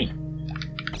jammer with me.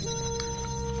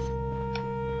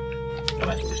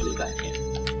 I'll actually just leave that in here.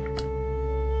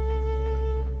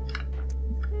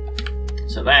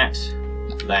 So that,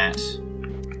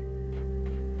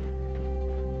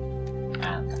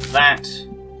 and that.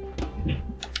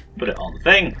 Put it on the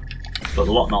thing. Put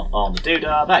the whatnot on the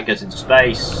doodah. That goes into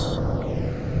space.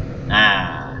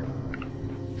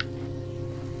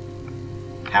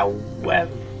 However,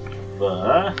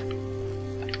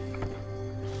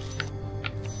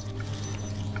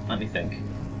 let me think.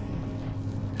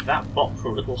 Is that box a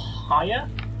little higher?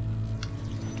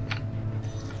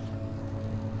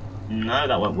 No,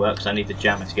 that won't work because I need the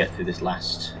jammer to get through this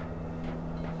last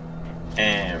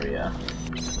area.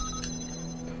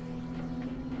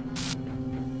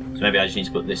 So maybe I just need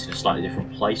to put this in a slightly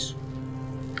different place.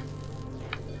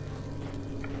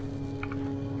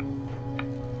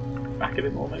 Back a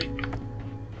bit more, maybe?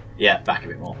 Yeah, back a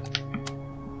bit more.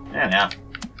 There we are.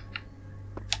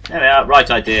 There we are.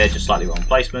 Right idea, just slightly wrong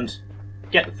placement.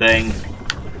 Get the thing.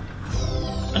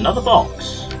 Another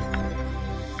box.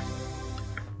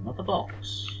 Another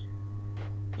box.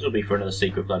 This will be for another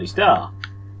secret bloody star.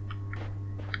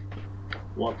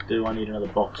 What do I need another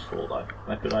box for, though?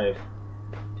 Where could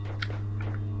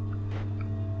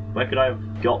I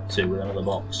have got to with another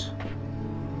box?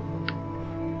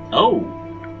 Oh!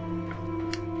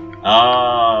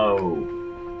 Oh!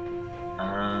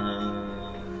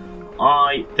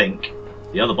 I think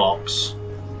the other box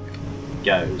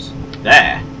goes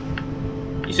there.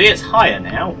 You see, it's higher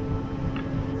now.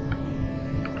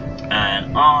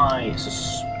 And I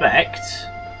suspect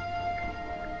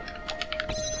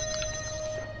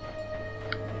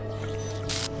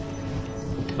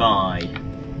if I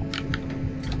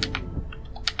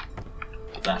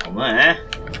that on there.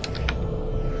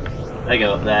 They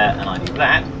go up there, and I do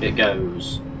that. It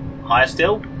goes higher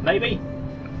still, maybe?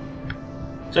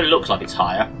 So it looks like it's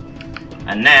higher.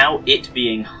 And now, it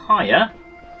being higher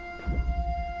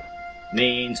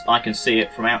means I can see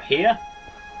it from out here.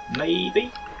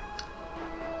 Maybe?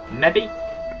 Maybe?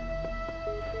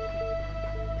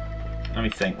 Let me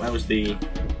think. Where was the...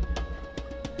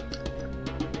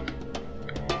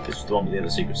 This was the one with the other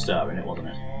secret star in it, wasn't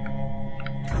it?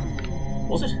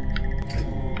 Was it?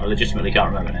 I legitimately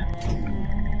can't remember now.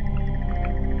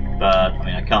 But, I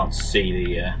mean, I can't see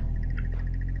the... I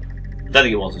don't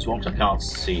think it was this one, because I can't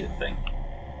see the thing.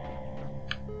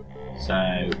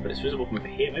 So, but it's visible from over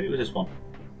here. Maybe it was this one.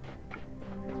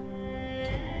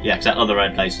 Yeah, because that other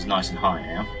red place is nice and high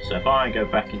now. So if I go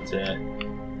back into...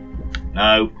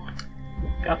 No.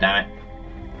 God damn it.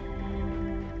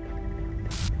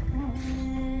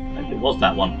 Maybe it was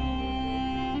that one.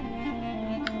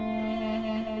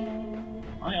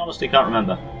 I honestly can't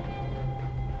remember.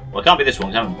 Well, it can't be this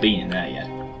one, because I haven't been in there yet.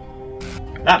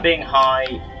 That being high...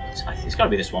 It's got to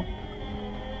be this one.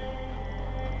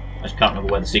 I just can't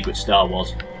remember where the secret star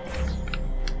was.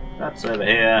 That's over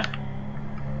here.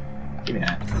 Give me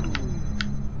that.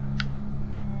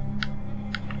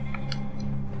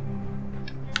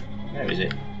 Where is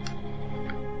it?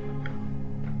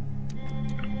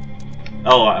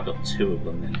 Oh, I've got two of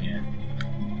them in here.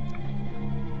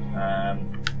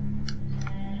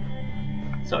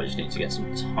 So I just need to get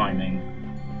some timing.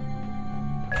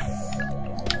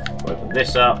 Open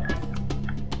this up.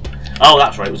 Oh,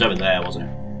 that's right, it was over there, wasn't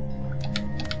it?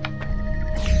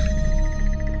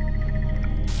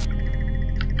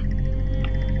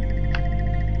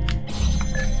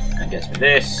 That gets me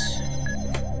this.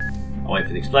 I'll wait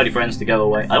for the explodey friends to go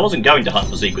away. I wasn't going to hunt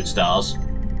for secret stars,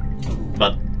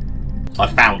 but I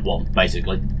found one,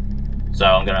 basically. So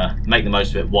I'm going to make the most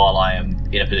of it while I am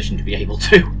in a position to be able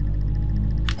to.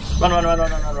 Run, run, run, run,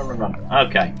 run, run, run, run.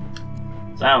 Okay.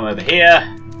 So I'm over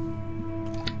here.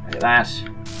 Look at that.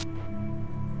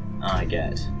 I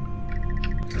get...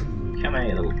 Come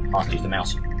here, little... I'll use the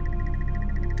mouse.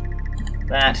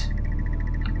 That.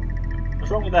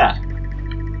 What's wrong with that?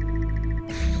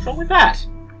 What's wrong with that?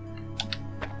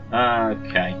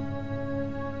 Okay.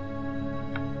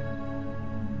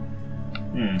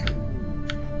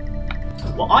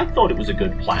 Well, I thought it was a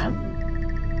good plan.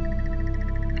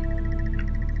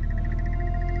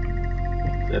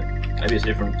 Maybe it's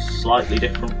a slightly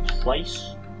different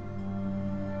place.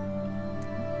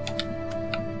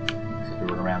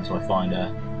 Run around until I find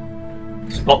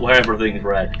a spot where everything's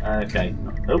red. Okay.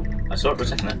 Oh, I saw it for a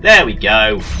second. There we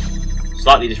go.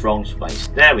 Slightly just wrong space.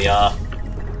 There we are.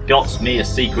 Got me a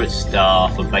secret star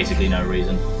for basically no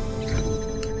reason.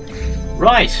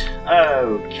 Right.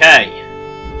 Okay.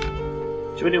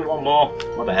 Should we do one more?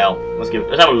 What the hell? Let's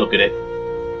have a look at it.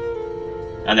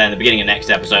 And then at the beginning of next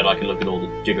episode, I can look at all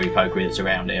the jiggery pokery that's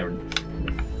around here and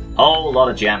whole lot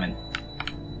of jamming.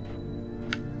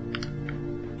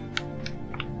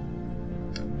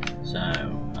 So,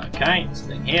 okay, this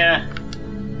thing here.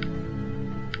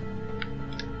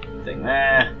 Thing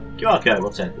there. QR code,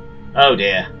 what's it? Oh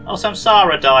dear. Oh,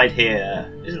 Samsara died here.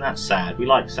 Isn't that sad? We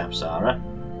like Samsara.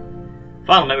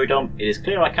 Final memory dump. It is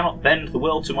clear I cannot bend the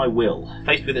world to my will.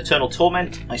 Faced with eternal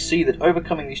torment, I see that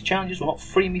overcoming these challenges will not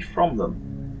free me from them.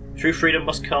 True freedom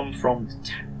must come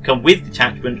with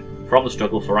detachment from the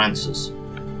struggle for answers.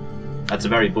 That's a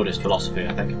very Buddhist philosophy,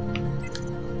 I think.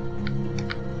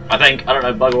 I don't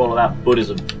know bugger all about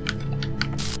Buddhism.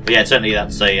 But yeah, certainly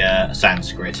that's a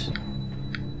Sanskrit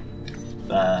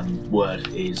word,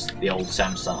 is the old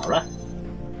samsara.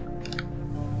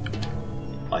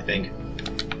 I think.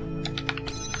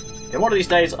 In one of these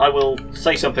days I will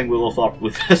say something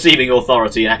with seeming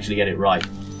authority and actually get it right.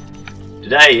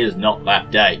 Today is not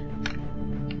that day.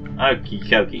 Okie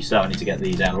dokie, so I need to get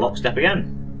these out of lockstep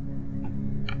again.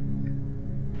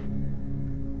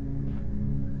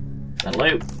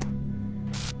 Hello.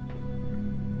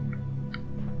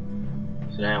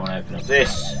 So now when I open up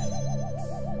this,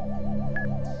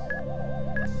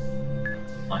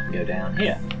 I can go down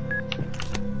here.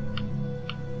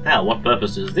 Now, what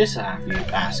purpose does this have, you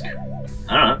ask?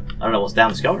 I don't know what's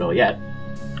down this corridor yet.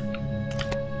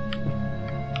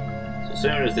 So as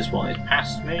soon as this one is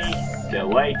past me, go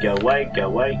away, go away, go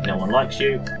away. No one likes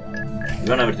you. You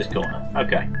run over to this corner.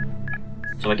 Okay.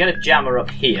 So if I get a jammer up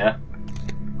here,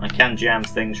 I can jam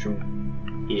things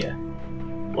from here.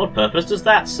 What purpose does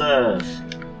that serve?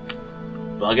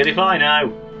 Buggered if I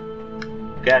know.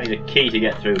 Okay, I need a key to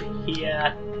get through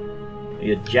here. I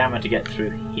need a jammer to get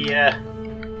through here.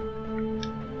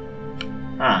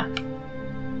 Ah.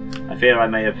 I fear I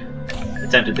may have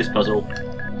attempted this puzzle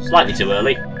Slightly too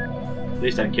early.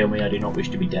 Please don't kill me, I do not wish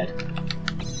to be dead.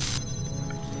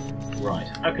 Right,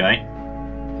 okay.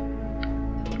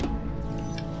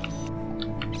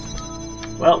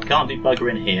 Well, can't do bugger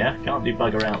in here, can't do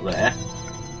bugger out there.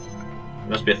 There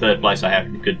must be a third place I have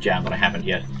a good jam that I haven't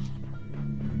yet.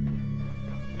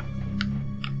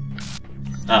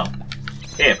 Oh.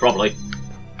 Here, probably.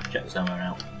 Check this somewhere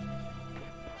out.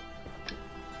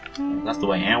 That's the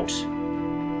way out.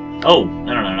 Oh!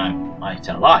 No. I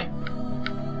tell a lie.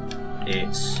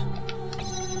 It's...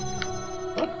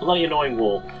 what a bloody annoying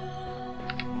wall.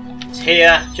 It's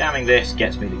here. Jamming this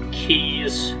gets me the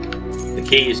keys. The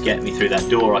keys get me through that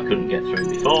door I couldn't get through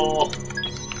before.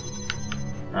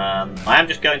 I am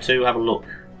just going to have a look.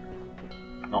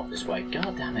 Not this way.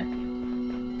 God damn it.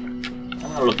 I'm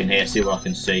going to look in here, see what I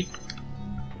can see.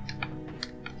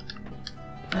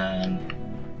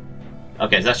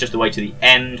 Okay, so that's just the way to the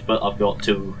end, but I've got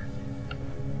two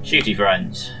shooty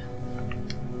friends.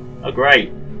 Oh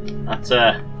great.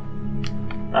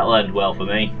 That'll end well for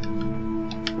me.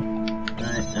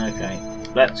 Right, okay.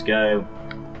 Let's go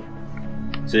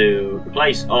to the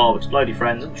place of explodey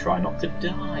friends and try not to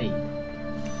die.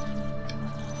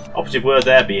 Operative word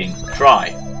there being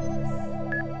try.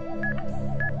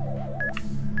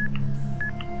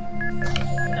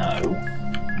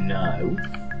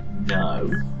 No.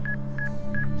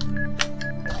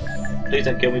 Please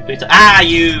don't kill me, please don't. Ah,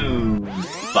 you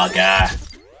bugger!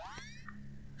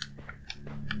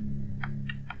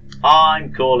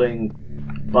 I'm calling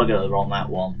bugger on that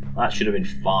one. That should have been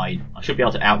fine. I should be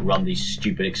able to outrun these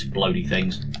stupid explodey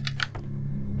things.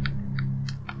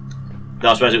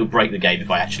 Though I suppose it would break the game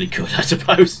if I actually could, I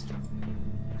suppose.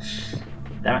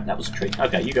 Damn it, that was a tree.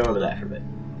 Okay, you go over there for a bit.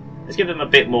 Let's give them a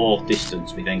bit more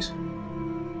distance, methinks.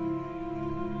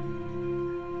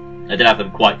 I did have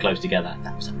them quite close together.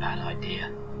 That was a bad idea.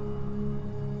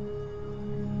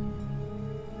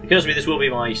 Because this will be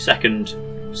my second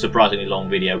surprisingly long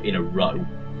video in a row,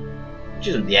 which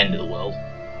isn't the end of the world,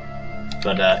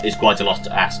 but is quite a lot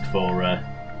to ask for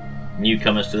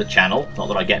newcomers to the channel. Not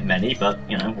that I get many, but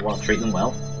you know, I want to treat them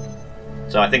well.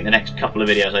 So I think the next couple of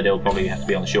videos I do will probably have to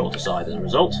be on the shorter side as a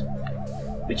result,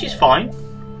 which is fine.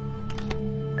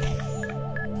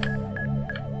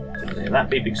 So that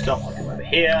beeping stops, I come over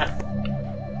here.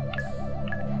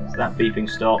 So that beeping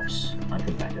stops, I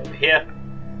come back over here.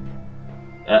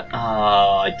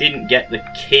 I didn't get the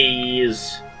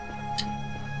keys.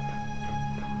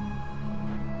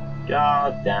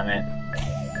 God damn it.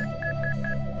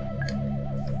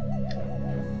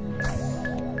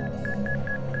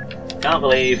 Can't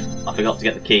believe I forgot to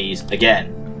get the keys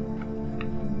again.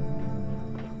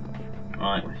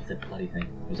 Right, where's the bloody thing?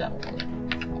 Where's that one?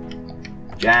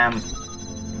 Jam.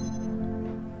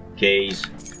 Keys.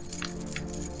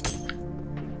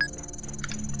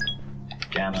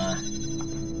 Jammer.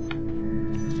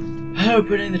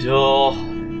 Opening the door.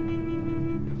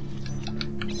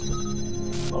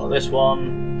 Follow this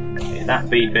one. Hear that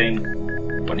beeping.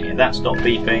 When I hear that stop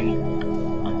beeping,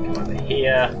 I can come over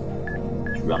here.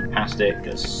 Just run past it,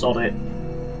 because sod it.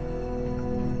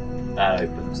 That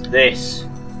opens this.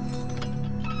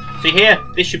 See here,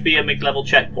 this should be a mid-level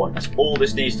checkpoint. That's all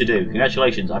this needs to do.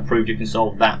 Congratulations, I proved you can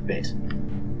solve that bit.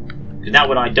 Because now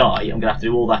when I die, I'm going to have to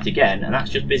do all that again, and that's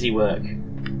just busy work.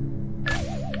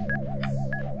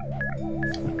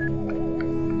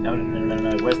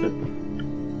 No, where's the...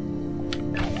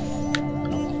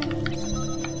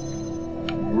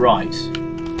 Right.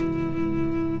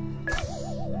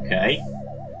 Okay.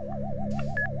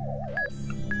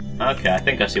 Okay, I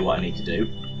think I see what I need to do.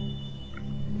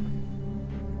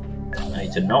 I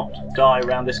need to not die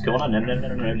around this corner. No,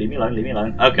 leave me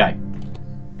alone. Okay.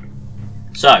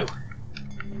 So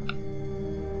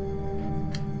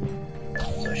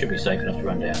I should be safe enough to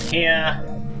run down here.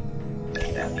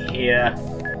 Down here.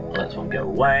 Let one go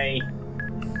away.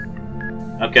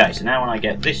 Okay, so now when I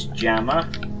get this jammer,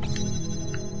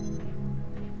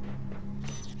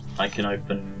 I can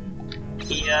open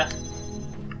here.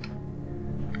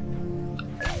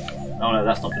 Oh no,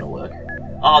 that's not going to work.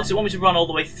 Oh, does it want me to run all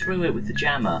the way through it with the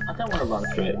jammer? I don't want to run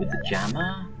through it with the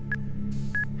jammer.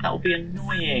 That would be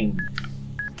annoying.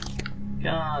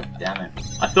 God damn it.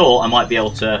 I thought I might be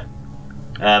able to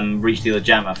reach the other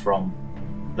jammer from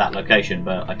that location,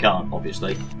 but I can't,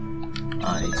 obviously.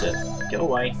 I need to get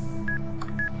away.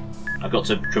 I've got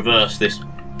to traverse this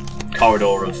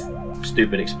corridor of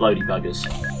stupid explodey buggers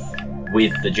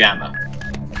with the jammer.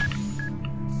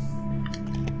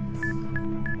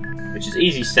 Which is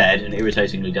easy said and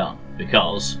irritatingly done,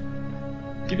 because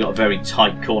you've got a very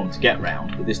tight corner to get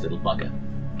round with this little bugger.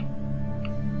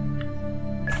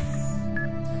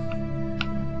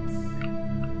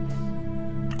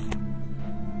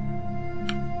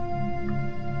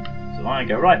 So I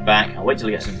go right back, I'll wait till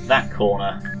he gets into that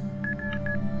corner.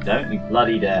 Don't you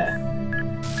bloody dare.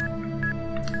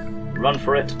 Run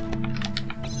for it.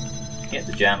 Get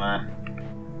the jammer.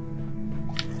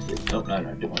 Oh, no,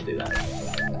 don't want to do that.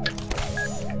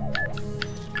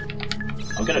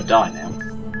 I'm gonna die now.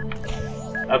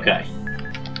 Okay.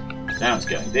 Now it's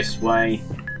going this way.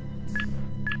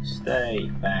 Stay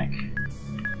back.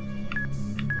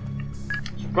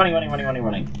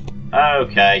 Running.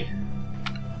 Okay.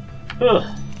 Ugh.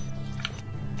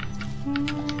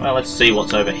 Well, let's see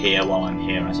what's over here while I'm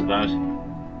here, I suppose.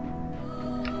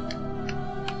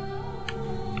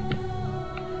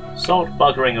 Salt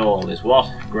buggering all is what?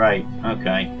 Great.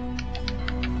 Okay.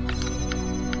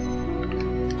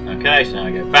 Okay, so now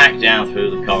I go back down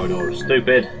through the corridor of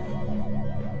stupid.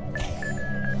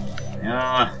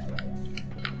 Yeah.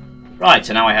 Right,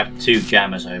 so now I have 2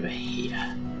 jammers over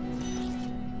here.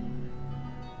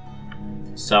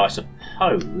 So I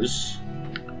suppose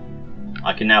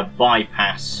I can now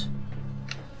bypass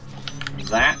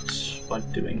that by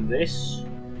doing this.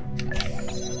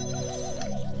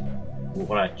 What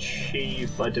would I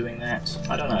achieve by doing that?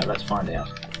 I don't know, let's find out.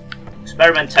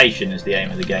 Experimentation is the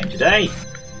aim of the game today.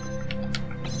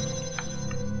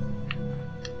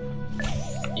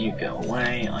 You go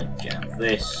away, I jam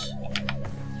this.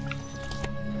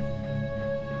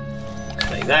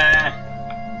 Stay there.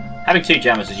 Having 2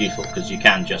 jammers is useful because you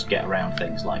can just get around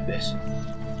things like this.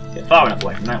 Get far enough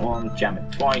away from that one, jam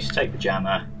it twice, take the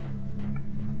jammer.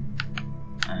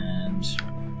 And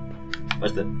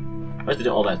where's the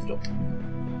door? Oh, there's the door.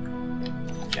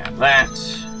 Jam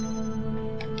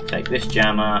that. Take this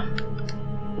jammer.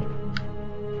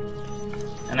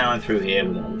 And now I'm through here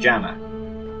with another jammer.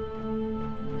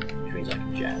 Which means I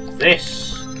can jam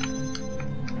this.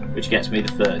 Which gets me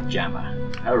the 3rd jammer.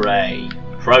 Hooray!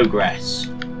 Progress!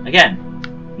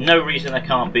 Again, no reason there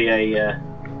can't be a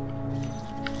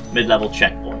mid-level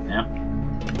checkpoint now.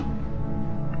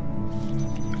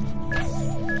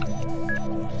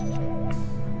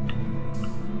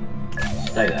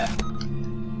 Stay there.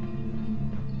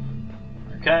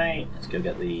 Okay, let's go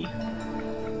get the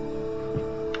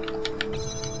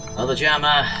other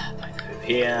jammer. Back through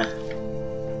here.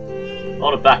 A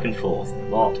lot of back and forth.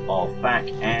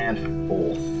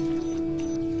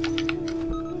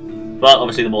 But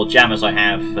obviously the more jammers I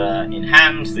have in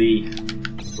hand, the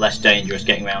less dangerous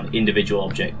getting around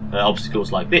individual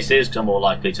obstacles like this is, because I'm more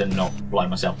likely to not blow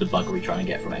myself to buggery trying to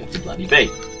get from A to bloody B.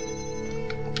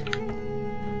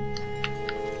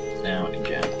 Now I can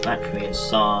jam that from the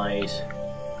inside.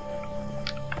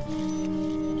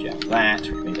 Jam that,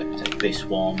 which means I can take this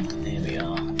one. There we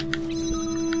are.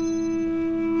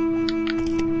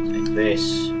 Take this.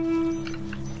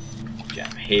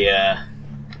 Jam here.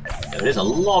 There is a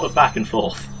lot of back and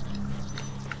forth.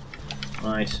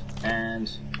 Right,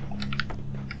 and...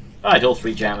 Right, all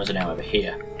 3 jammers are now over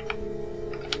here.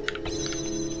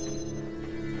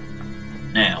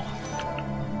 Now,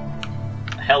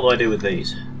 what the hell do I do with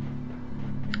these?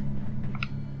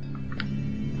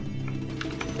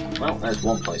 Well, there's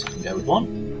one place I can go with one.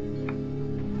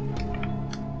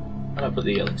 Where do I put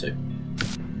the other 2?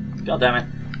 God damn it.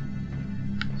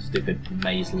 Stupid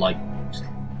maze-like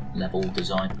level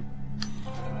design.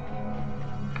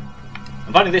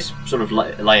 I'm finding this sort of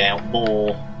layout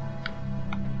more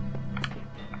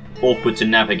awkward to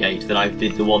navigate than I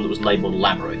did the one that was labelled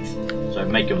Labyrinth. So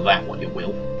make of that what you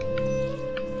will.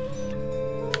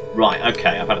 Right,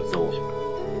 okay, I've had a thought.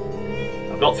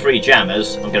 I've got 3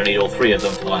 jammers, I'm going to need all 3 of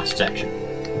them for the last section.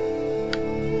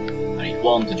 I need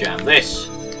 1 to jam this,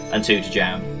 and 2 to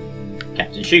jam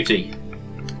Captain Shooty,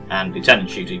 and Lieutenant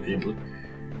Shooty, presumably.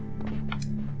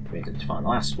 We need to find the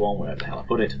last one, wherever the hell I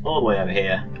put it, all the way over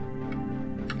here.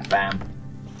 Bam.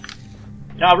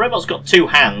 Now, Robot's got 2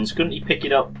 hands. Couldn't he pick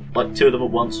it up, like 2 of them at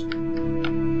once?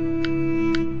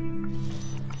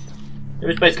 There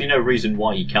is basically no reason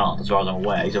why he can't, as far as I'm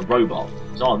aware. He's a robot.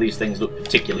 Some of these things look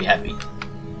particularly heavy.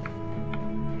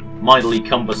 Mightily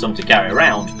cumbersome to carry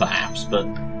around, perhaps, but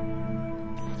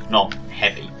not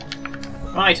heavy.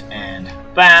 Right, and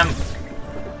bam!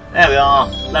 There we are.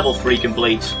 Level 3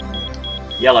 complete.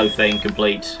 Yellow thing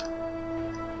complete.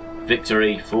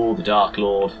 Victory for the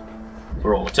Darklord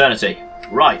for all eternity.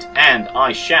 Right, and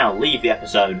I shall leave the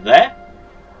episode there.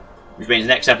 Which means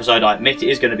next episode, I admit, it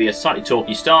is going to be a slightly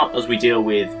talky start as we deal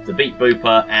with the Beat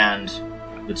Booper and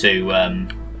the 2, what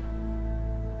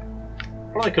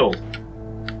are they called?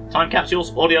 Time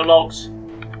capsules, audio logs,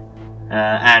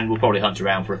 and we'll probably hunt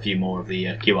around for a few more of the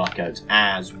QR codes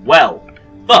as well.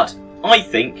 But I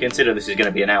think, consider this is going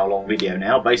to be an hour-long video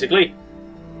now, basically,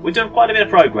 we've done quite a bit of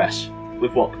progress.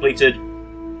 We've what, completed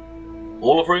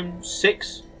all of room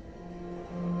 6?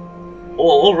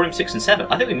 All room 6 and 7.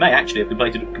 I think we may actually have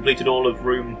completed all of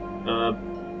room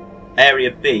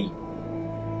area B.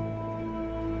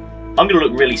 I'm going to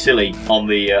look really silly on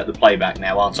the playback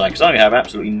now, aren't I? Because I have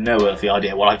absolutely no earthly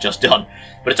idea what I've just done.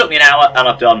 But it took me an hour, and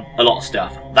I've done a lot of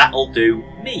stuff. That'll do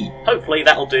me. Hopefully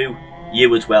that'll do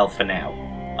you as well for now.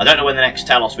 I don't know when the next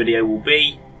Talos video will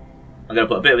be. I'm going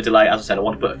to put a bit of a delay. As I said, I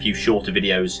want to put a few shorter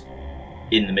videos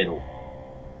in the middle.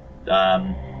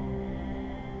 Don't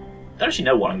actually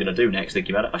know what I'm going to do next,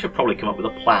 thinking about it. I should probably come up with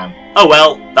a plan. Oh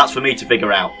well, that's for me to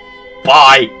figure out.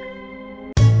 Bye!